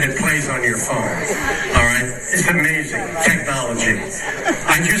 and it plays on your phone. All right? It's amazing technology.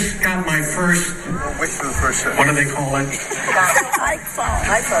 I just got my first, what do they call it?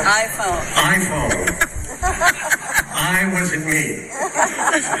 iPhone. I wasn't me.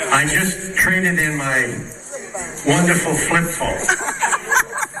 I just traded in my wonderful flip phone.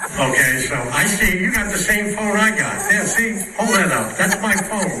 Okay, so I see you got the same phone I got. Yeah, see? Hold that up. That's my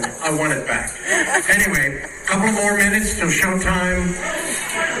phone. I want it back. Anyway, a couple of more minutes till showtime.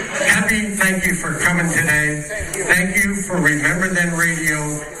 Happy, thank you for coming today. Thank you for Remember Then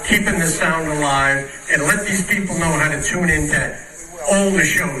Radio, keeping the sound alive, and let these people know how to tune into all the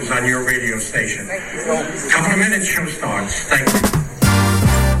shows on your radio station. Couple of minutes, show starts. Thank you.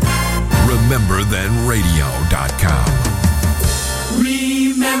 RememberThenRadio.com.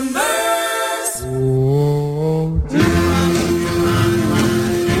 Remember.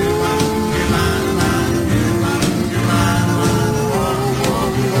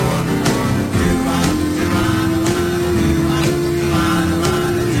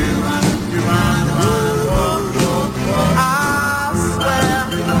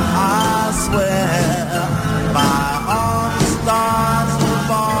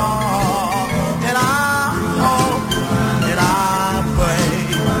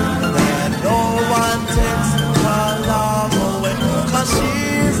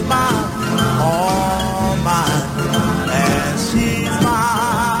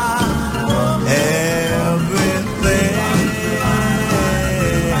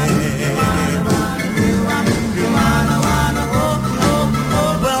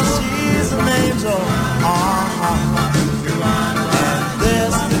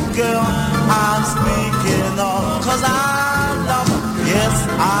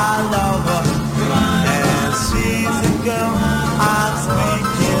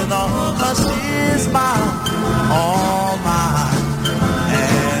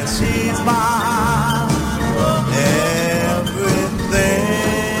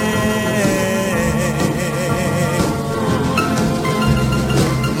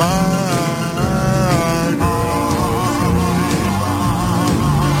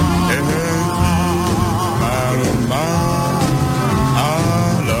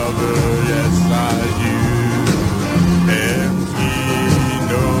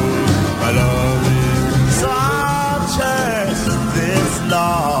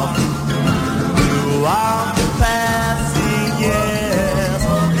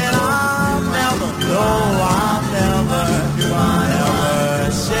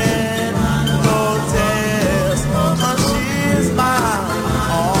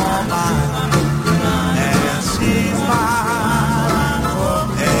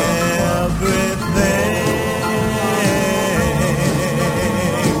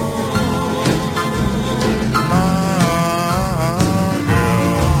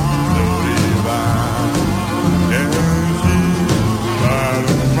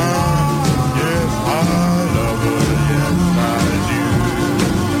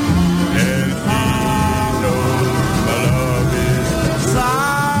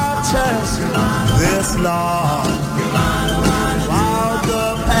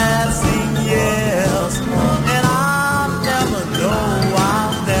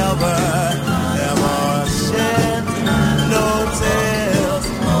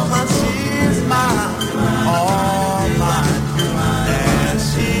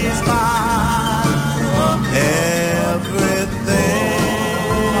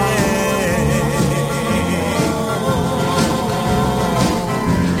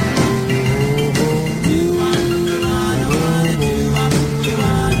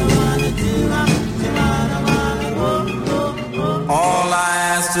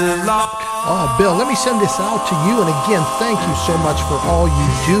 Oh, Bill, let me send this out to you. And again, thank you so much for all you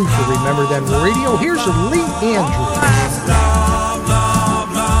do for Remember Then Radio. Here's Lee Andrews.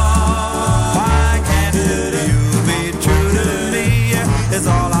 It's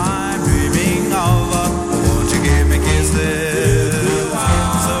all I'm dreaming of. Won't you give me kisses?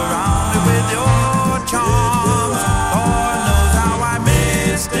 Surrounded with your charms. Lord knows how I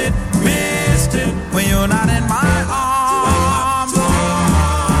missed it when you're not in my arms.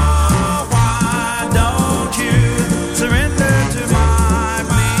 Oh, why don't you surrender to my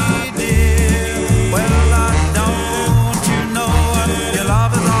plea, dear? Well, don't you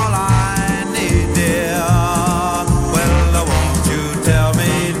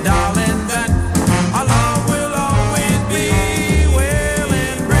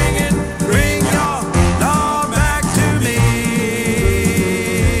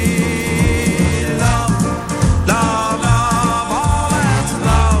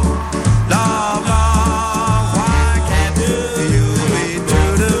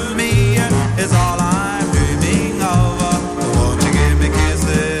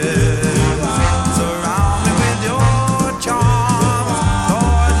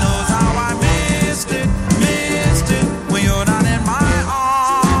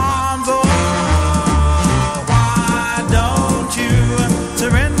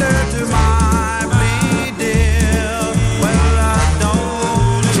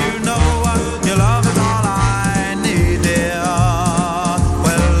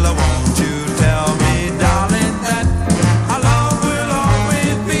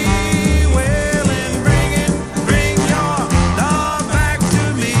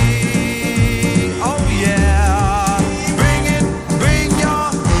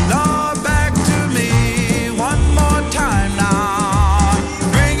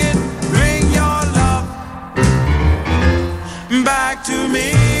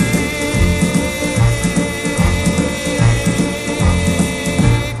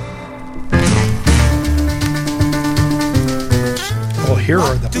Here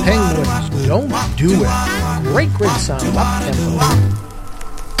are the Penguins. Don't do it. Great, great sound. Up tempo.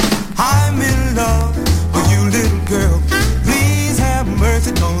 I'm in love with you, little girl. Please have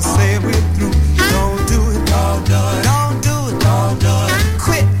mercy, don't say we're through. Don't do it, don't do it. Don't do it, don't do it.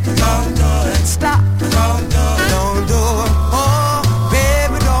 Quit, don't do it. Stop, don't do it. Don't do it. Oh,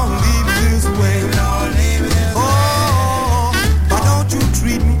 baby, don't leave me this way. Don't leave me this way. Oh, why don't you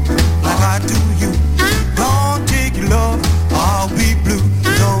treat me like I do you? Don't take your love, I'll be blue.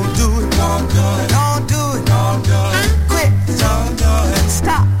 Don't do it, don't do it. Don't do it, don't do it. Quit, don't do it.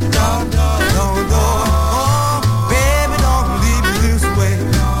 Stop, don't do it. Don't do it. Oh, baby, don't leave me this way.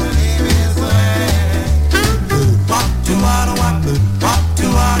 Don't leave me this way. What do I do? What do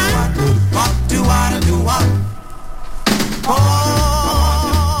I do? What do I do? What?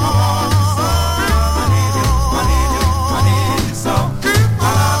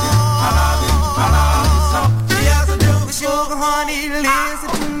 Honey, listen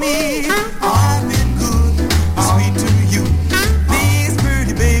to me. I've been good, sweet to you. Please,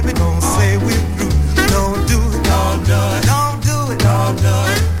 pretty baby, don't say we're through. Don't do it, don't do it. Don't do it, don't do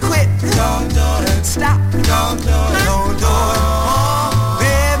it. Quit, don't do it. Stop, don't do it. Don't do it. Oh,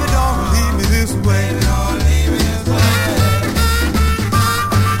 baby, don't leave me this way. Don't leave me this way.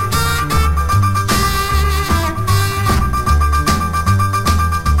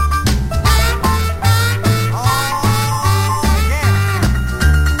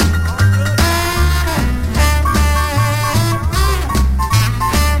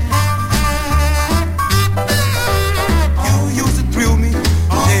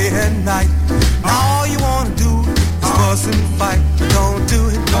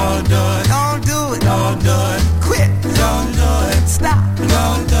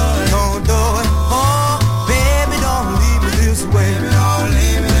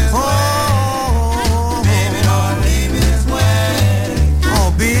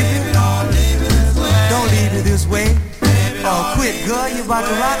 Girl, you about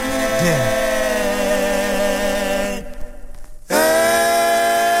to rock me to death.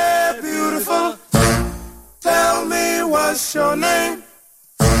 Hey, beautiful, tell me what's your name.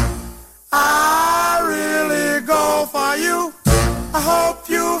 I really go for you. I hope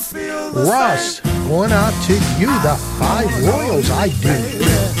you feel the Russ, same. going out to you, the Five Royals. I do.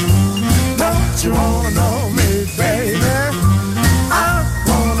 Don't you wanna know me, baby? I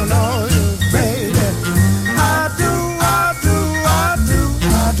wanna know you, baby. I do.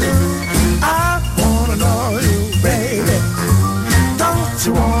 I wanna know you, baby. Don't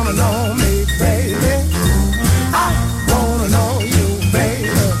you wanna know me, baby? I wanna know you,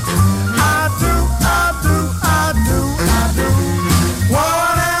 baby. I do.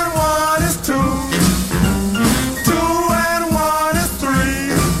 One and one is two. Two and one is three.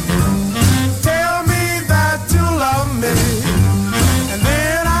 Tell me that you love me, and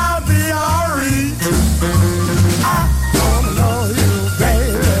then I'll be alright. I wanna know you,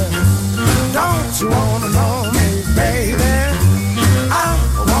 baby. Don't you wanna know me, baby? I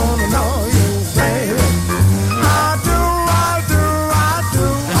wanna know you, baby. I do.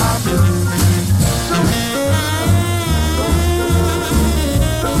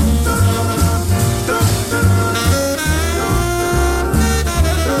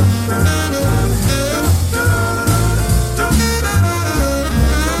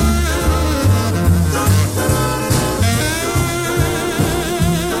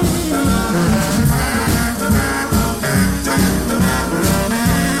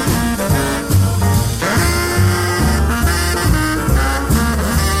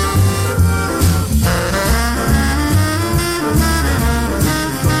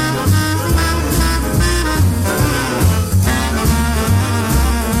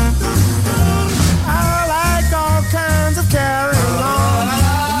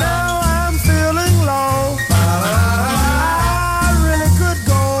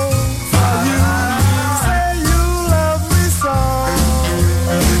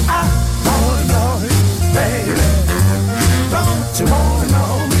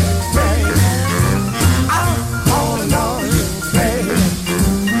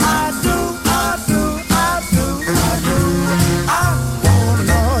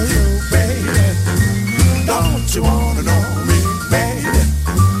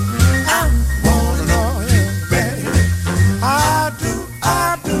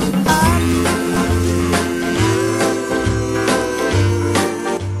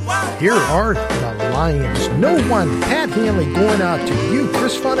 Here are the Lions. No One, Pat Hanley going out to you,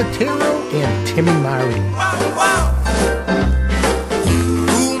 Chris Fonatero and Timmy Murray.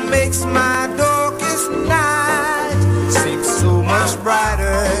 Who makes my darkest night seem so much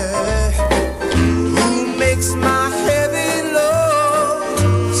brighter? Who makes my heavy load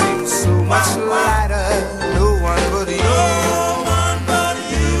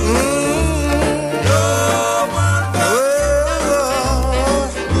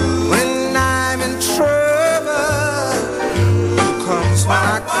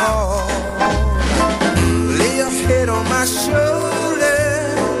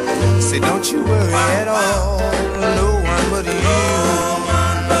Say, don't you worry at all, no one but you.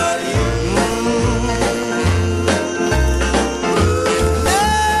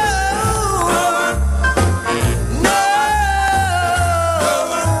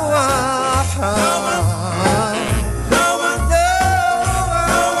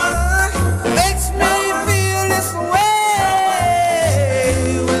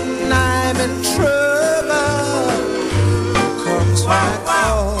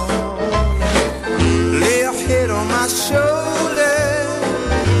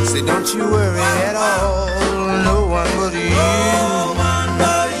 Don't you worry at all, no one but you. No one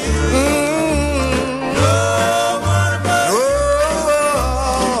but you. No one but you. No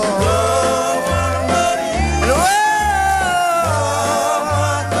one but you. No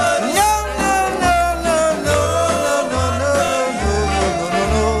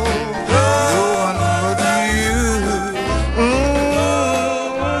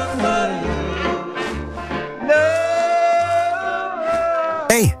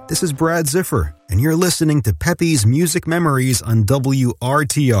This is Brad Ziffer, and you're listening to Pepe's Music Memories on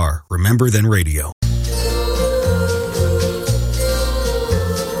WRTR, Remember Then Radio.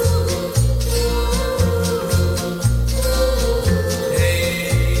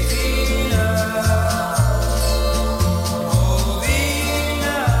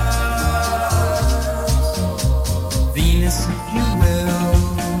 Venus, if you will,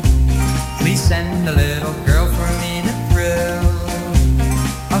 please send a little girl for me to thrill.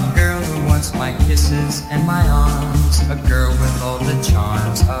 A girl who wants my kisses and my arms, a girl with all the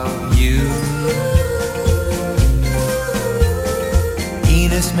charms of you.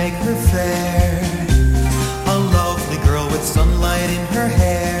 Venus, make her fair, a lovely girl with sunlight in her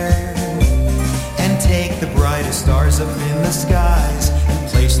hair, and take the brightest stars up in the skies and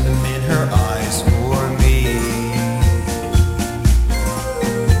place them in her eyes for me.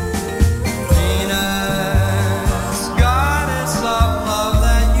 Venus, goddess of love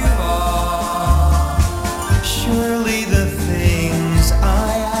that you are, surely the things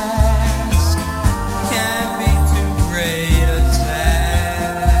I ask can't be too great a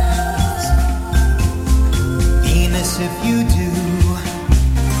task. Venus, if you do,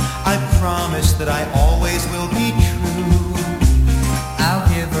 I promise that I always will be true. I'll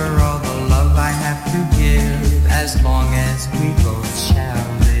give her all the love I have to give, as long as we both shall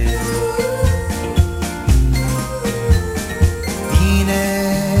live.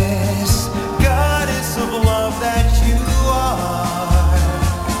 Venus, goddess of love that you are,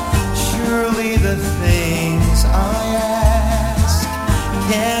 surely the things I ask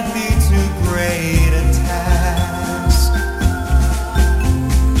can't be too great a task.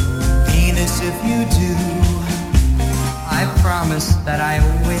 Venus, if you do, I promise that I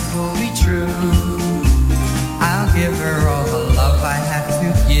always will be true. I'll give her all the love I have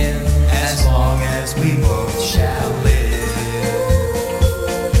to give, as long as we both shall live.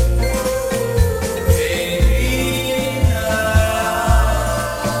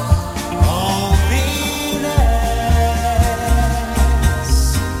 Oh,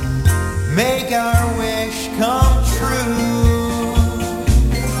 Venus, make our wish come true.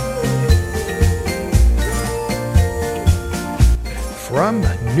 From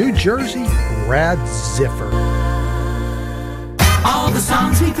New Jersey, Brad Ziffer. All the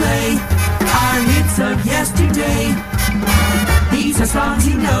songs we play are hits of yesterday. These are songs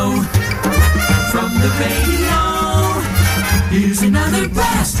you know from the radio. Here's another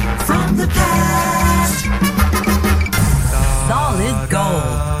blast from the past. Solid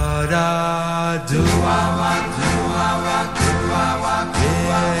gold.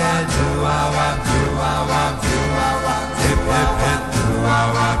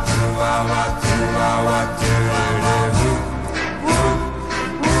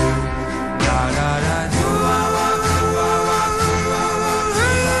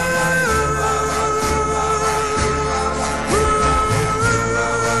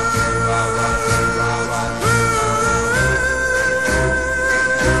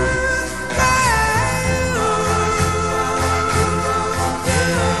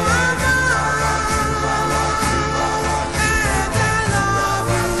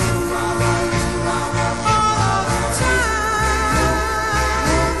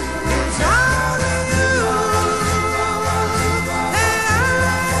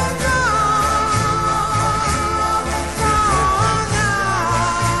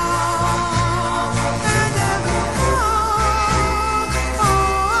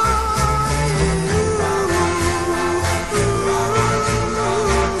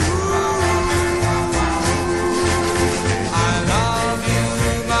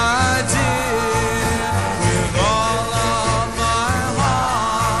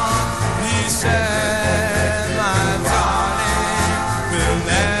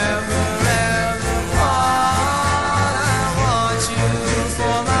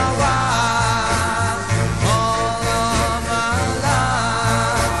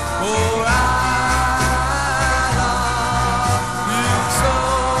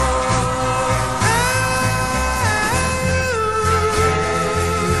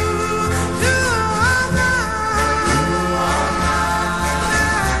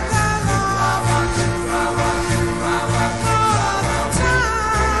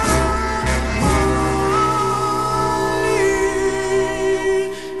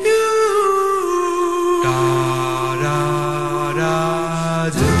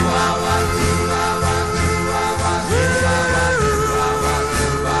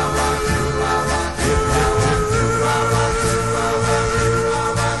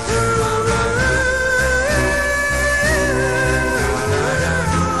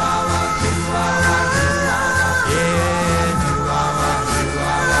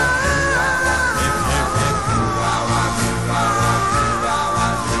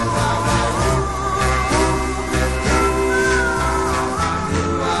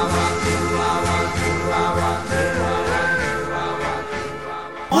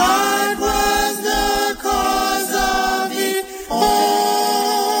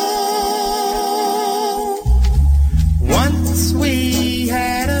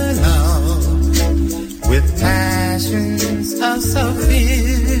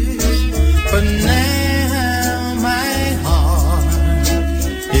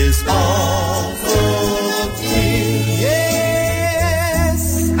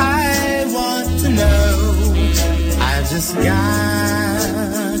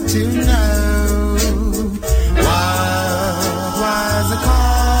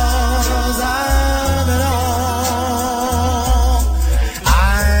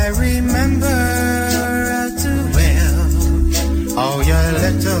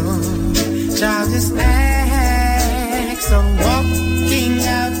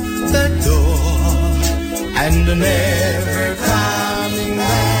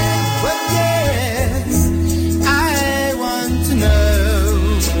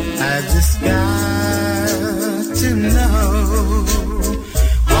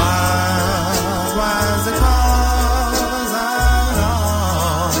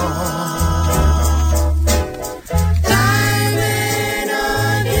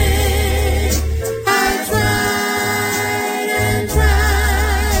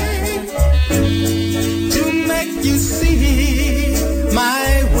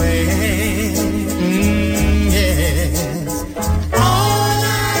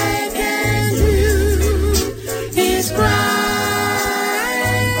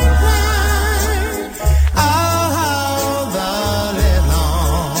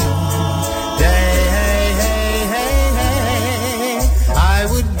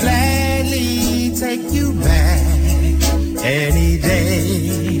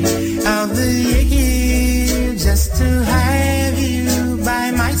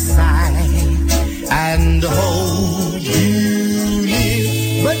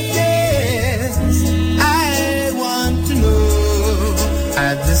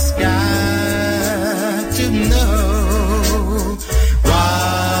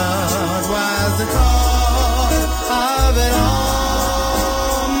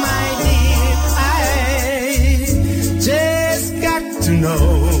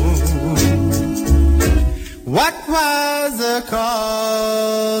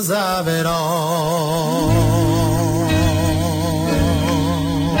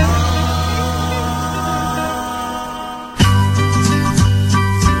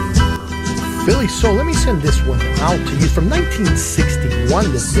 So let me send this one out to you from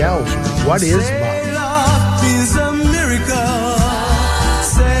 1961, The Dells, What Is Love? Love is a miracle.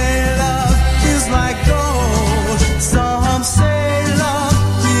 Say love is like gold. Some say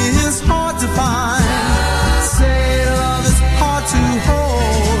love is hard to find. Say love is hard to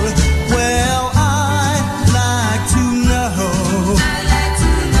hold. Well, I'd like to know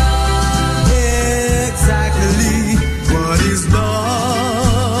exactly what is love.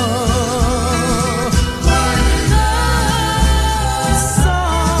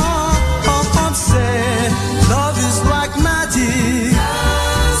 Some say love is like magic.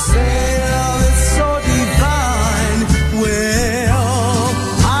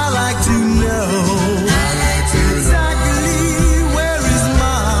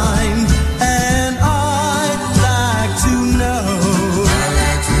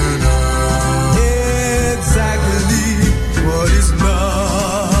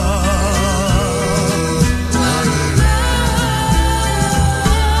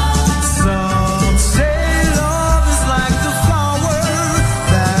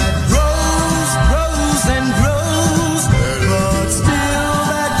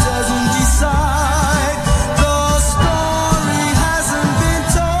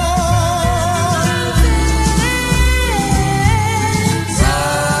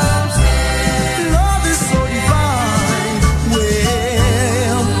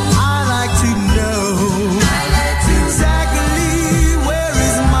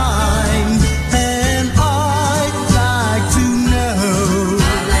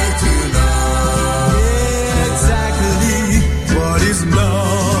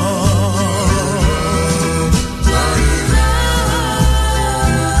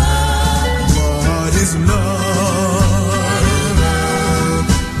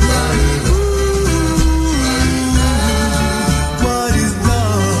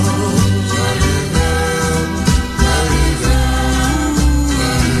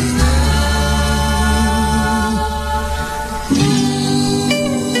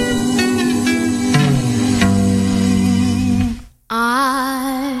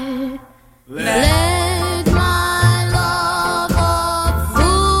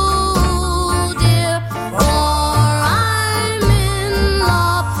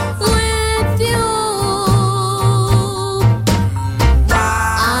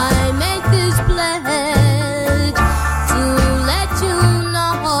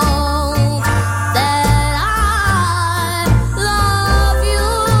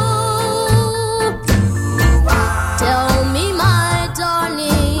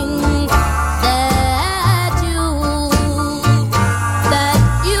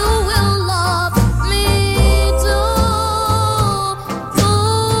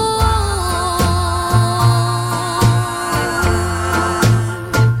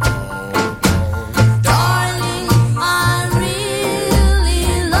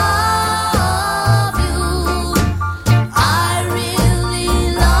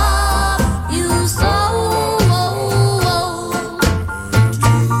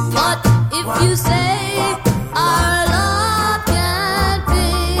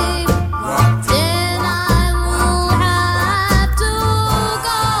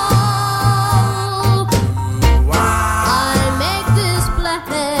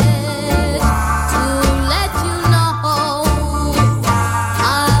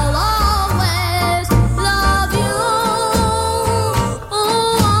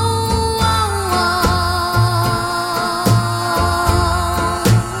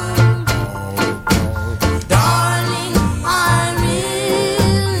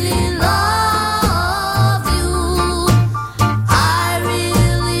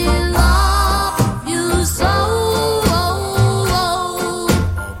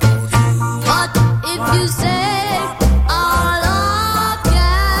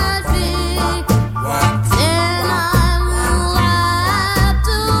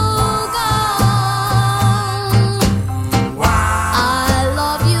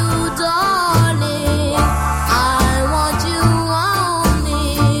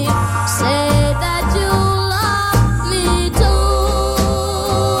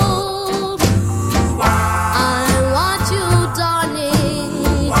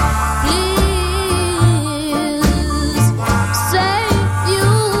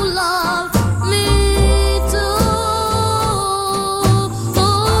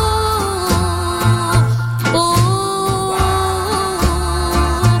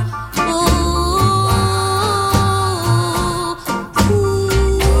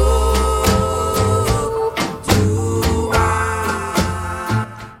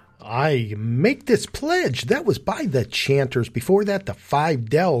 Make This Pledge. That was by the Chanters. Before that, the Five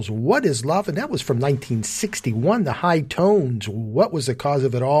Dells. What is Love? And that was from 1961. The High Tones. What Was the Cause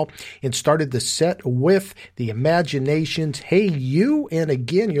of It All? And started the set with the Imaginations. Hey You. And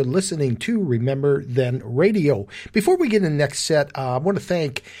again, you're listening to Remember Then Radio. Before we get in the next set, I want to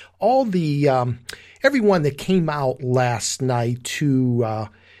thank all the everyone that came out last night to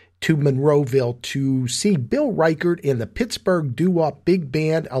Monroeville to see Bill Reichert and the Pittsburgh Doo-Wop Big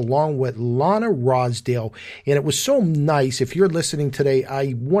Band along with Lana Rosdale. And it was so nice. If you're listening today,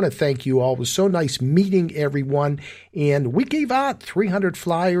 I want to thank you all. It was so nice meeting everyone. And we gave out 300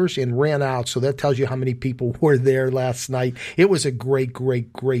 flyers and ran out. So that tells you how many people were there last night. It was a great,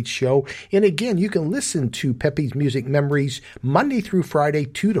 great, great show. And again, you can listen to Pepe's Music Memories Monday through Friday,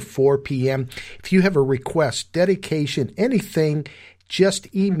 2 to 4 p.m. If you have a request, dedication, anything, just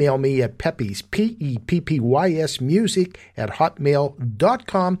email me at Peppy's, Peppys music at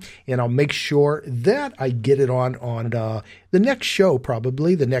hotmail.com, and I'll make sure that I get it on the next show,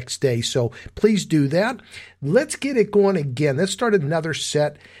 probably the next day. So please do that. Let's get it going again. Let's start another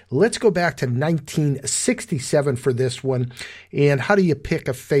set. Let's go back to 1967 for this one. And How Do You Pick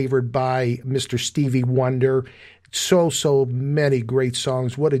a Favorite by Mr. Stevie Wonder. So many great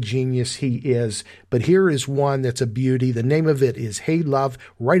songs. What a genius he is. But here is one that's a beauty. The name of it is Hey Love,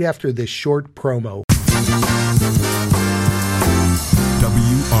 right after this short promo.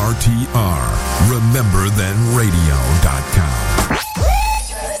 WRTR, RememberThenRadio.com.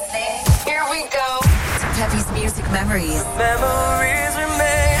 Here we go. Pepe's Music Memories. Memories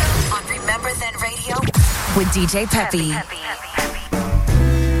remain on Remember Then Radio with DJ Peppy.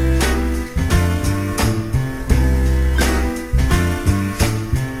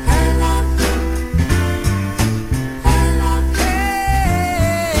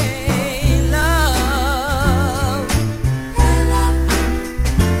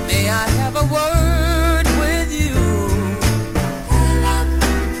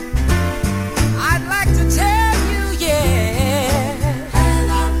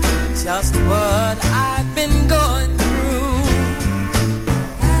 Just what I've been going through.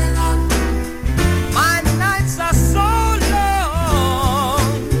 My nights are so long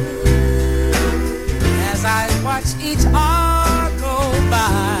as I watch each hour go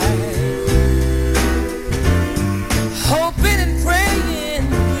by, hoping and praying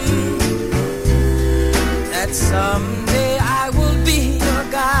that someday I will be your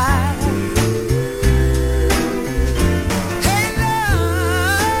guide.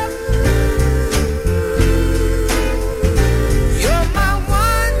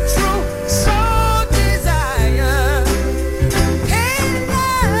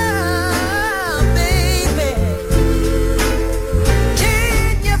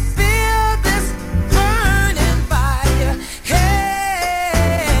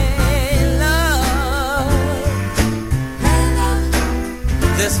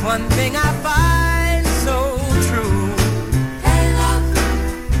 One thing I find so true, hey love,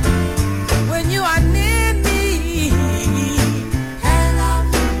 when you are near me, hey love,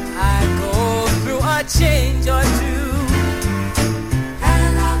 I go through a change or two,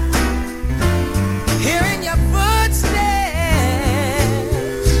 hey love, hearing your footsteps,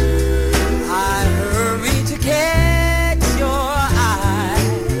 I hurry to catch your eye,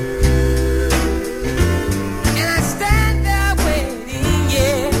 and I stand there waiting,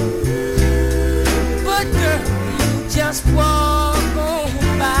 yeah. Just walk on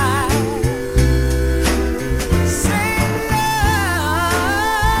by. Say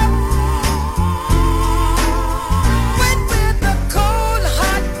love. When with the cold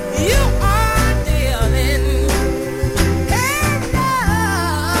heart you are dealing. Hey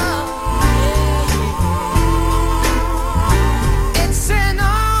love. It's an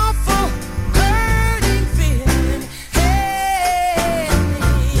awful hurting feeling. Hey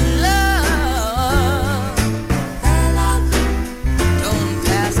love.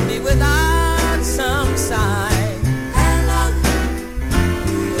 Without some sign, hello.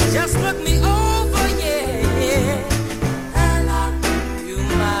 Just look me over, yeah. Hello. You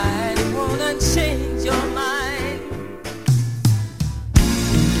might wanna change your mind.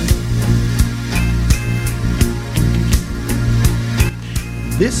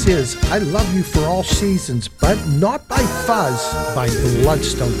 This is I Love You for All Seasons, but Not by Fuzz by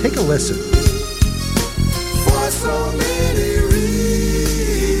Bloodstone. Take a listen. For so many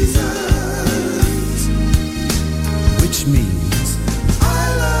reasons, which means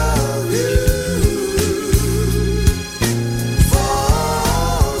I love you for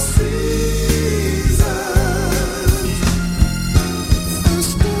all seasons.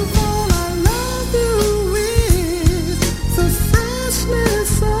 First of all, I love you with the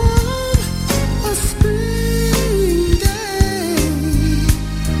freshness of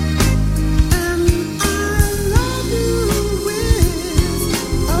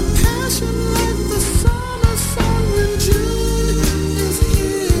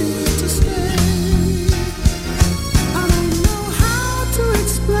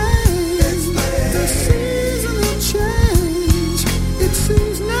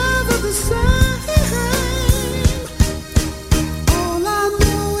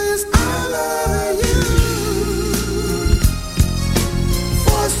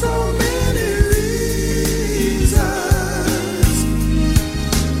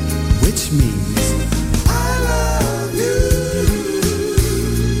which means I love you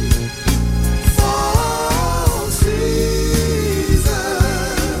for all seasons.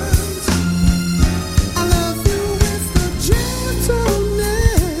 I love you with the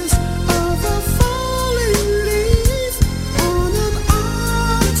gentleness of a falling leaf on an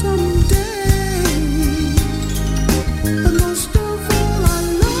autumn day. But most of all, I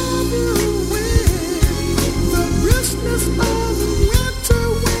love you with the briskness of winter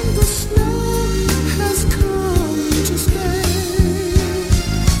when the snow has come to stay.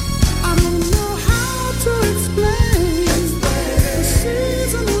 I don't know how to explain the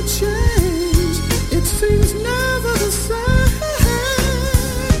seasonal change. It seems never the same.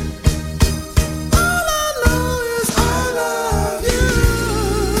 All I know is I love you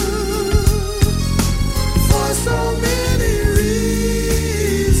for so many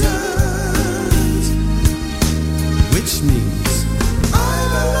reasons. which means I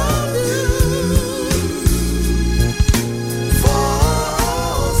love you for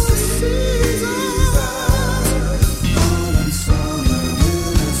all seasons. Autumn, summer,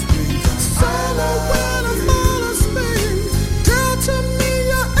 winter, springtime. Summer, winter, fall, and spring. Girl, to me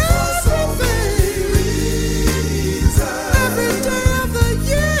you're everything. Every day of the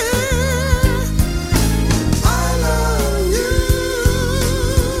year. I love you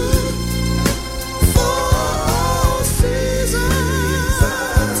for all seasons.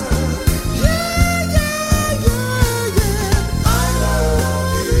 Yeah, yeah, yeah, yeah. I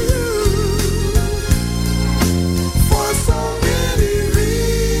love you for so many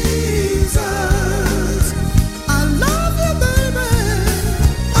reasons. I love you, baby.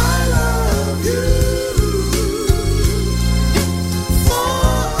 I love you for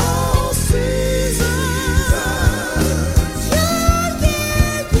all seasons. Yeah,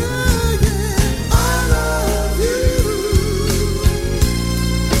 yeah, yeah, yeah. I love you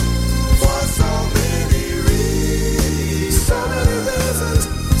for so many reasons.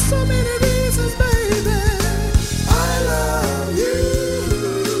 So many reasons, baby. I love you.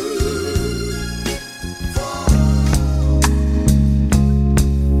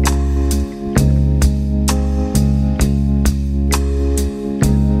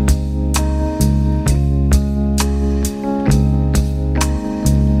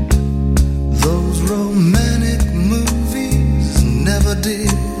 those romantic movies never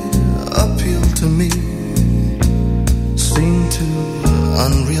did appeal to me. Seem too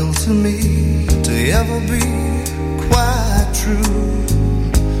unreal to me to ever be quite true.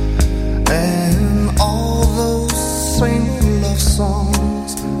 And all those same love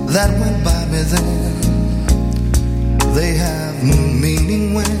songs that went by me then, they have new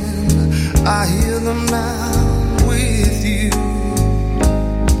meaning when I hear them now with you.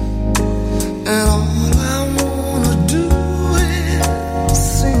 And all I wanna do is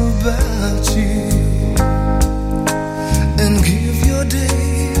sing about you and give your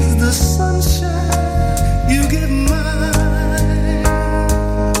days the sunshine you give mine.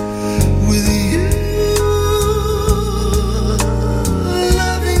 With you,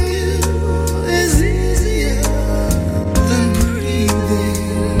 loving you is easier than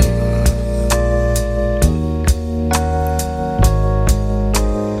breathing.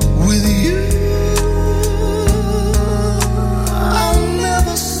 With you, I'll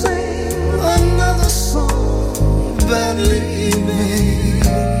never sing another song about leaving.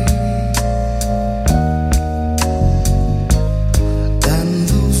 And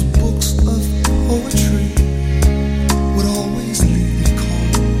those books of poetry would always leave me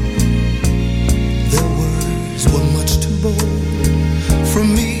cold. Their words were much too bold for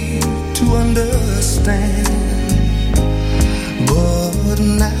me to understand. But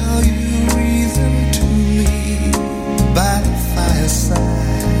now you read them to me by the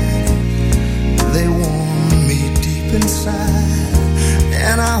fireside. They warm me deep inside,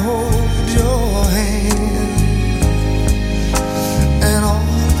 and I hold your hand. And all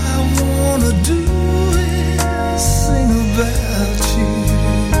I wanna do is sing about you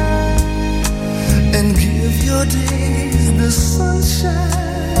and give your days the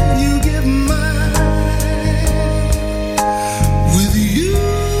sunshine you give mine. With you,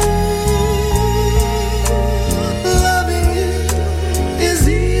 loving you is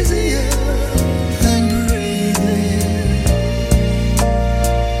easier than breathing.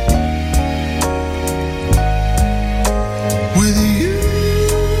 With you,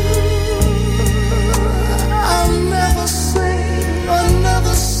 I'll never sing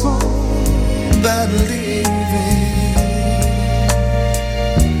another song about leaving.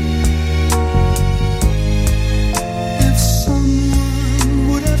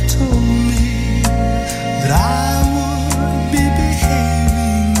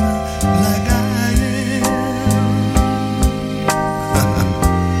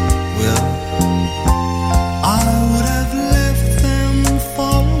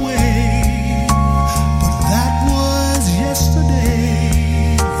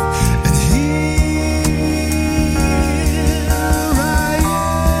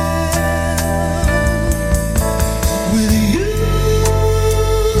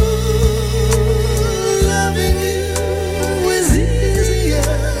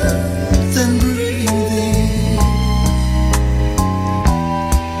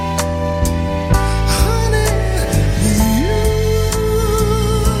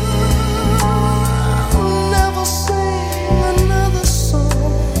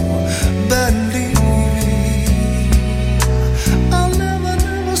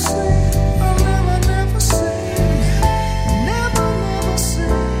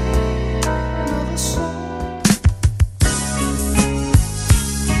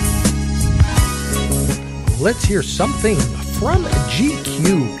 let's hear something from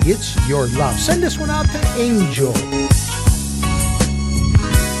GQ. It's Your Love. Send this one out to Angel. Girl,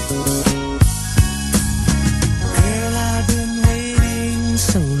 I've been waiting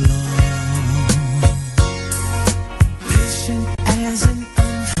so long, patient as an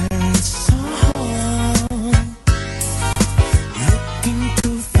unheard song, looking to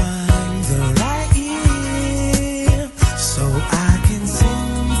find the right ear so I can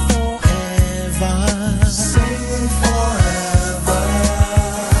sing forever. Sing forever.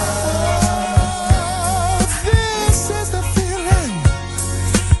 This is the feeling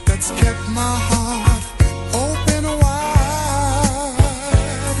that's kept my heart open wide,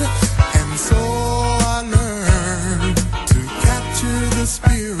 and so I learned to capture the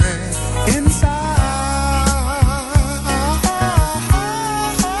spirit inside.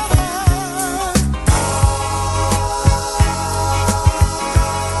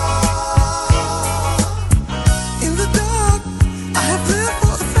 In the dark, I have lived for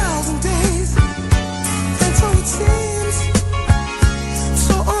 1,000 days, and so it seems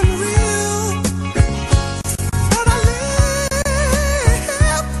so unreal. But I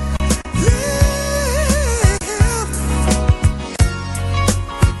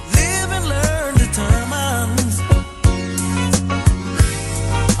live and learn, determined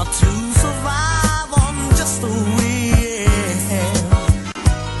to survive on just a wheel.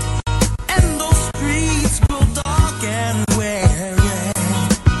 And those streets grow dark and weary.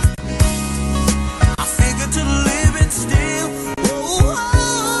 I figure to live it still.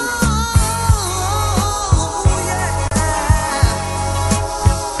 Oh, yeah.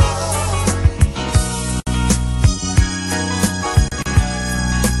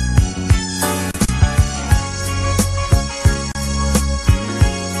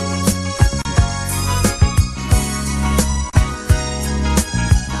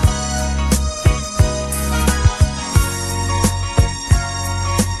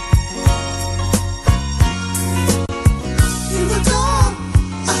 In the dark,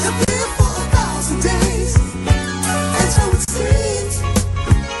 I have lived for 1,000 days, and so it seems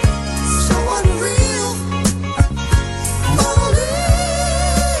so unreal. But I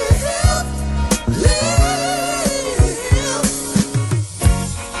live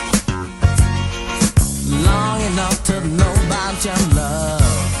long enough to know about your love.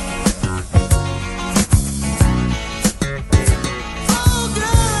 Oh,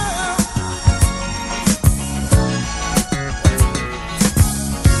 girl.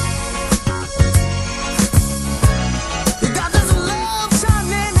 You got this love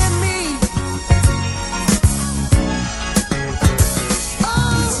shining in me.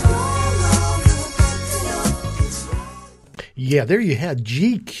 Yeah, there you had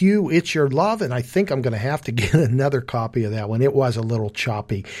GQ, It's Your Love, and I think I'm going to have to get another copy of that one. It was a little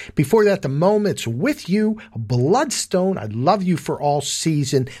choppy. Before that, The Moments, With You, Bloodstone, I Love You for All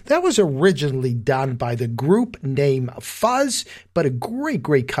Season. That was originally done by the group named Fuzz, but a great,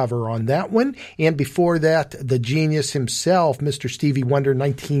 great cover on that one. And before that, the genius himself, Mr. Stevie Wonder,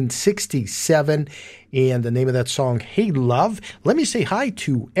 1967. And the name of that song, Hey Love. Let me say hi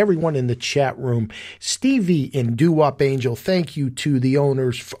to everyone in the chat room. Stevie and Doo-Wop Angel, thank you to the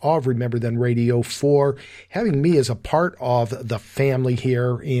owners of Remember Then Radio for having me as a part of the family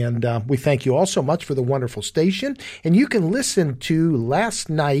here. And we thank you all so much for the wonderful station. And you can listen to last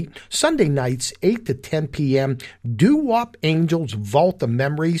night, Sunday nights, 8 to 10 p.m., Doo-Wop Angel's Vault of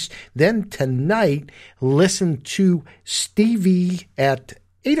Memories. Then tonight, listen to Stevie at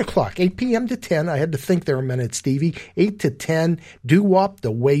 8 o'clock, 8 p.m. to 10. I had to think there a minute, Stevie. 8 to 10, Doo-Wop, The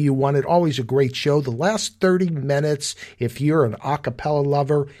Way You Want It. Always a great show. The last 30 minutes, if you're an a cappella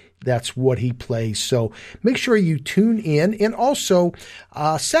lover, that's what he plays. So make sure you tune in. And also,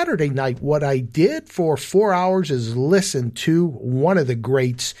 Saturday night, what I did for 4 hours is listen to one of the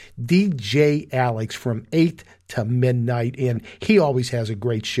greats, DJ Alex, from 8 to midnight. And he always has a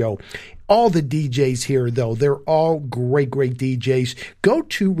great show. All the DJs here, though, they're all great, great DJs. Go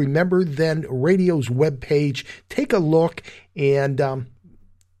to Remember Then Radio's webpage, take a look, and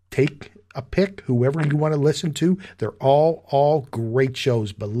take a pick, whoever you want to listen to. They're all great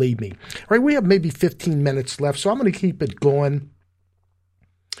shows, believe me. All right, we have maybe 15 minutes left, so I'm going to keep it going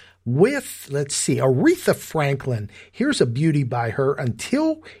with, let's see, Aretha Franklin. Here's a beauty by her,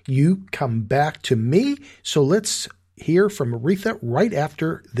 Until You Come Back to Me. So let's hear from Aretha right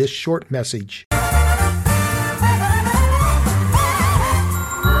after this short message.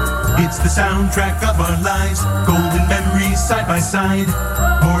 It's the soundtrack of our lives, golden memories side by side.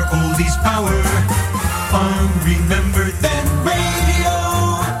 More oldies power on Remember Then Radio.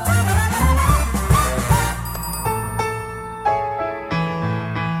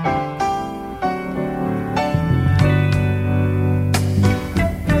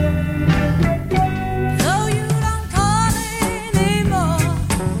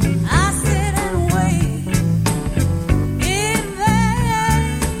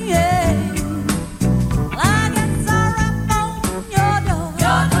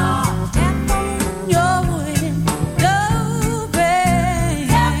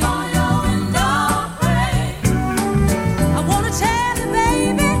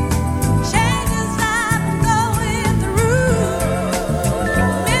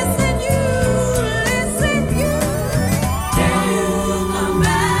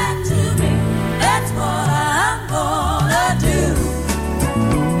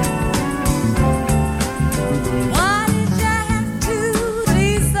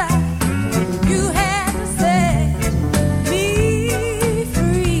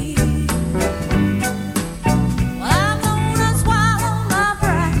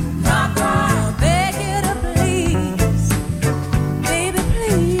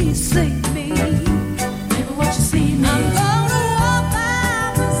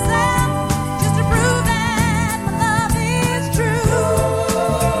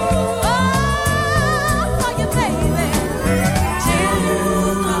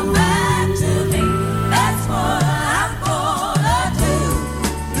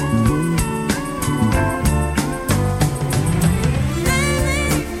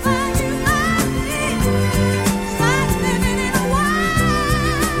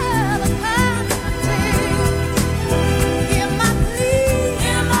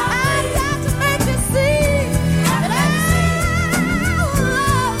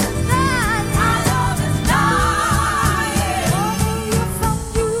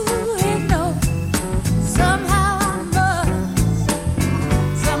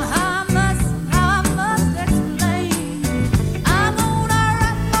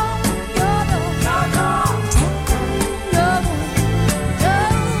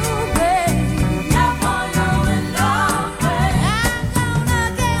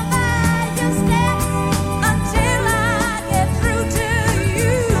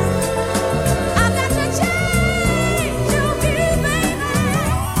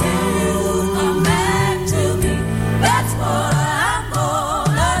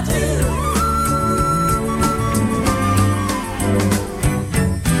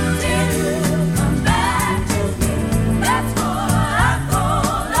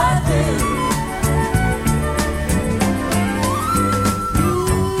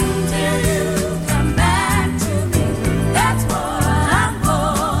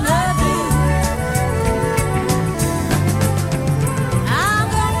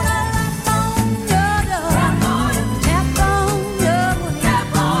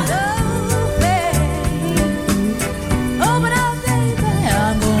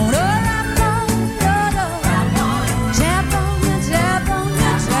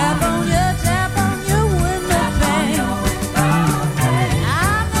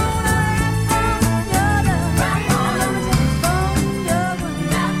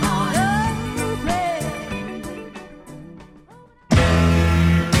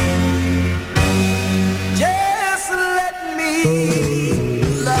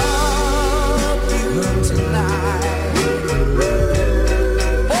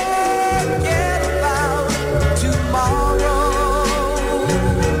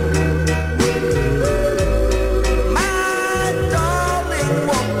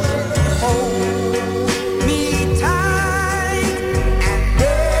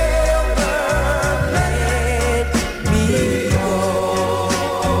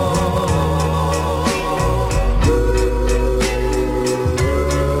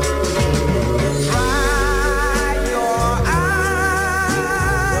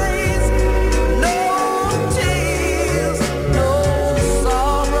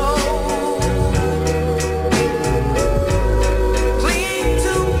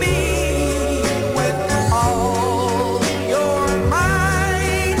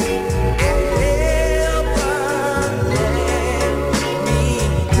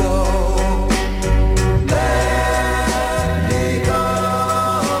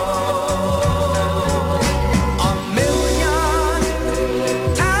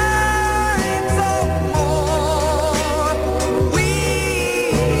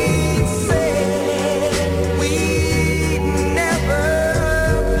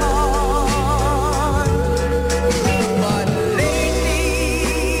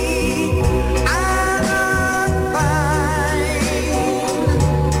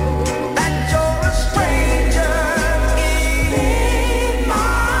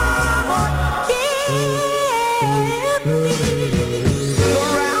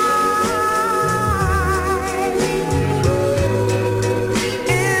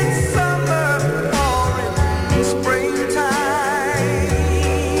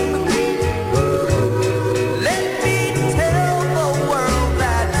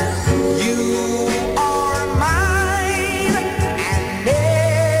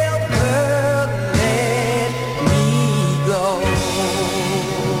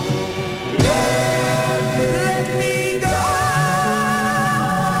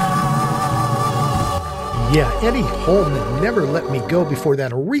 Yeah, Eddie Holman, Never Let Me Go. Before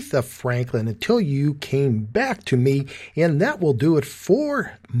that, Aretha Franklin, Until You Came Back to Me. And that will do it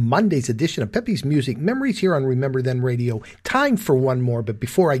for Monday's edition of Pepe's Music Memories here on Remember Then Radio. Time for one more, but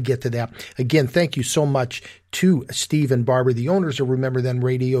before I get to that, again, thank you so much to Steve and Barbara, the owners of Remember Then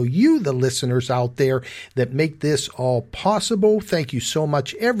Radio, you, the listeners out there that make this all possible. Thank you so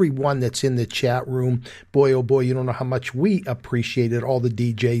much, everyone that's in the chat room. Boy, oh boy, you don't know how much we appreciate it, all the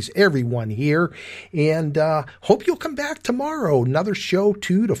DJs, everyone here. And hope you'll come back tomorrow. Another show,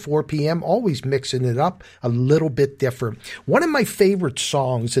 2 to 4 p.m., always mixing it up a little bit different. One of my favorite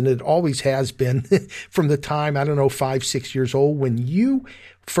songs, and it always has been from the time, 5, 6 years old, when you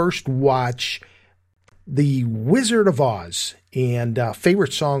first watch The Wizard of Oz, and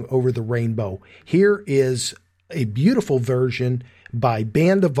favorite song, Over the Rainbow. Here is a beautiful version by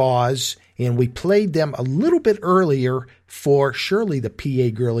Band of Oz, and we played them a little bit earlier for Shirley the PA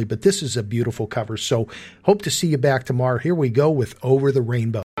Girlie, but this is a beautiful cover. So hope to see you back tomorrow. Here we go with Over the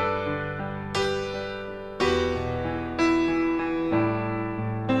Rainbow.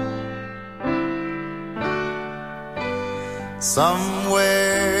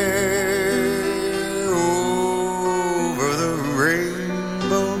 Somewhere over the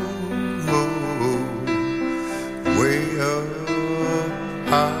rainbow, way up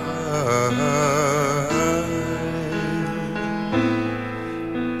high,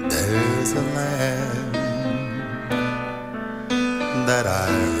 there's a land that I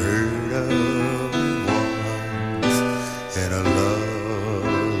heard of once in a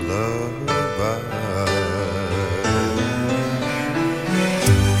lullaby.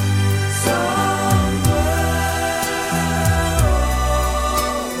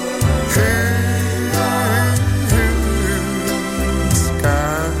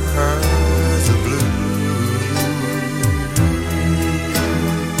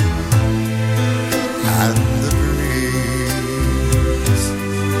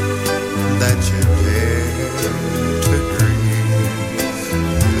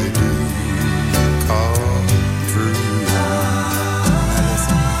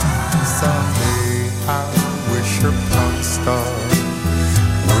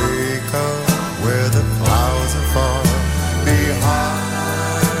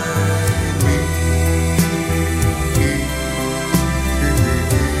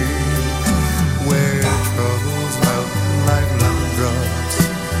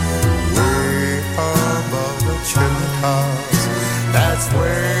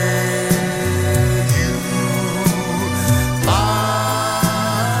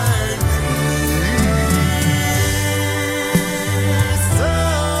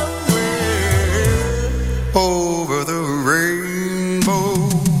 Over the rainbow,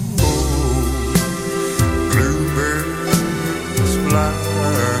 bluebirds fly.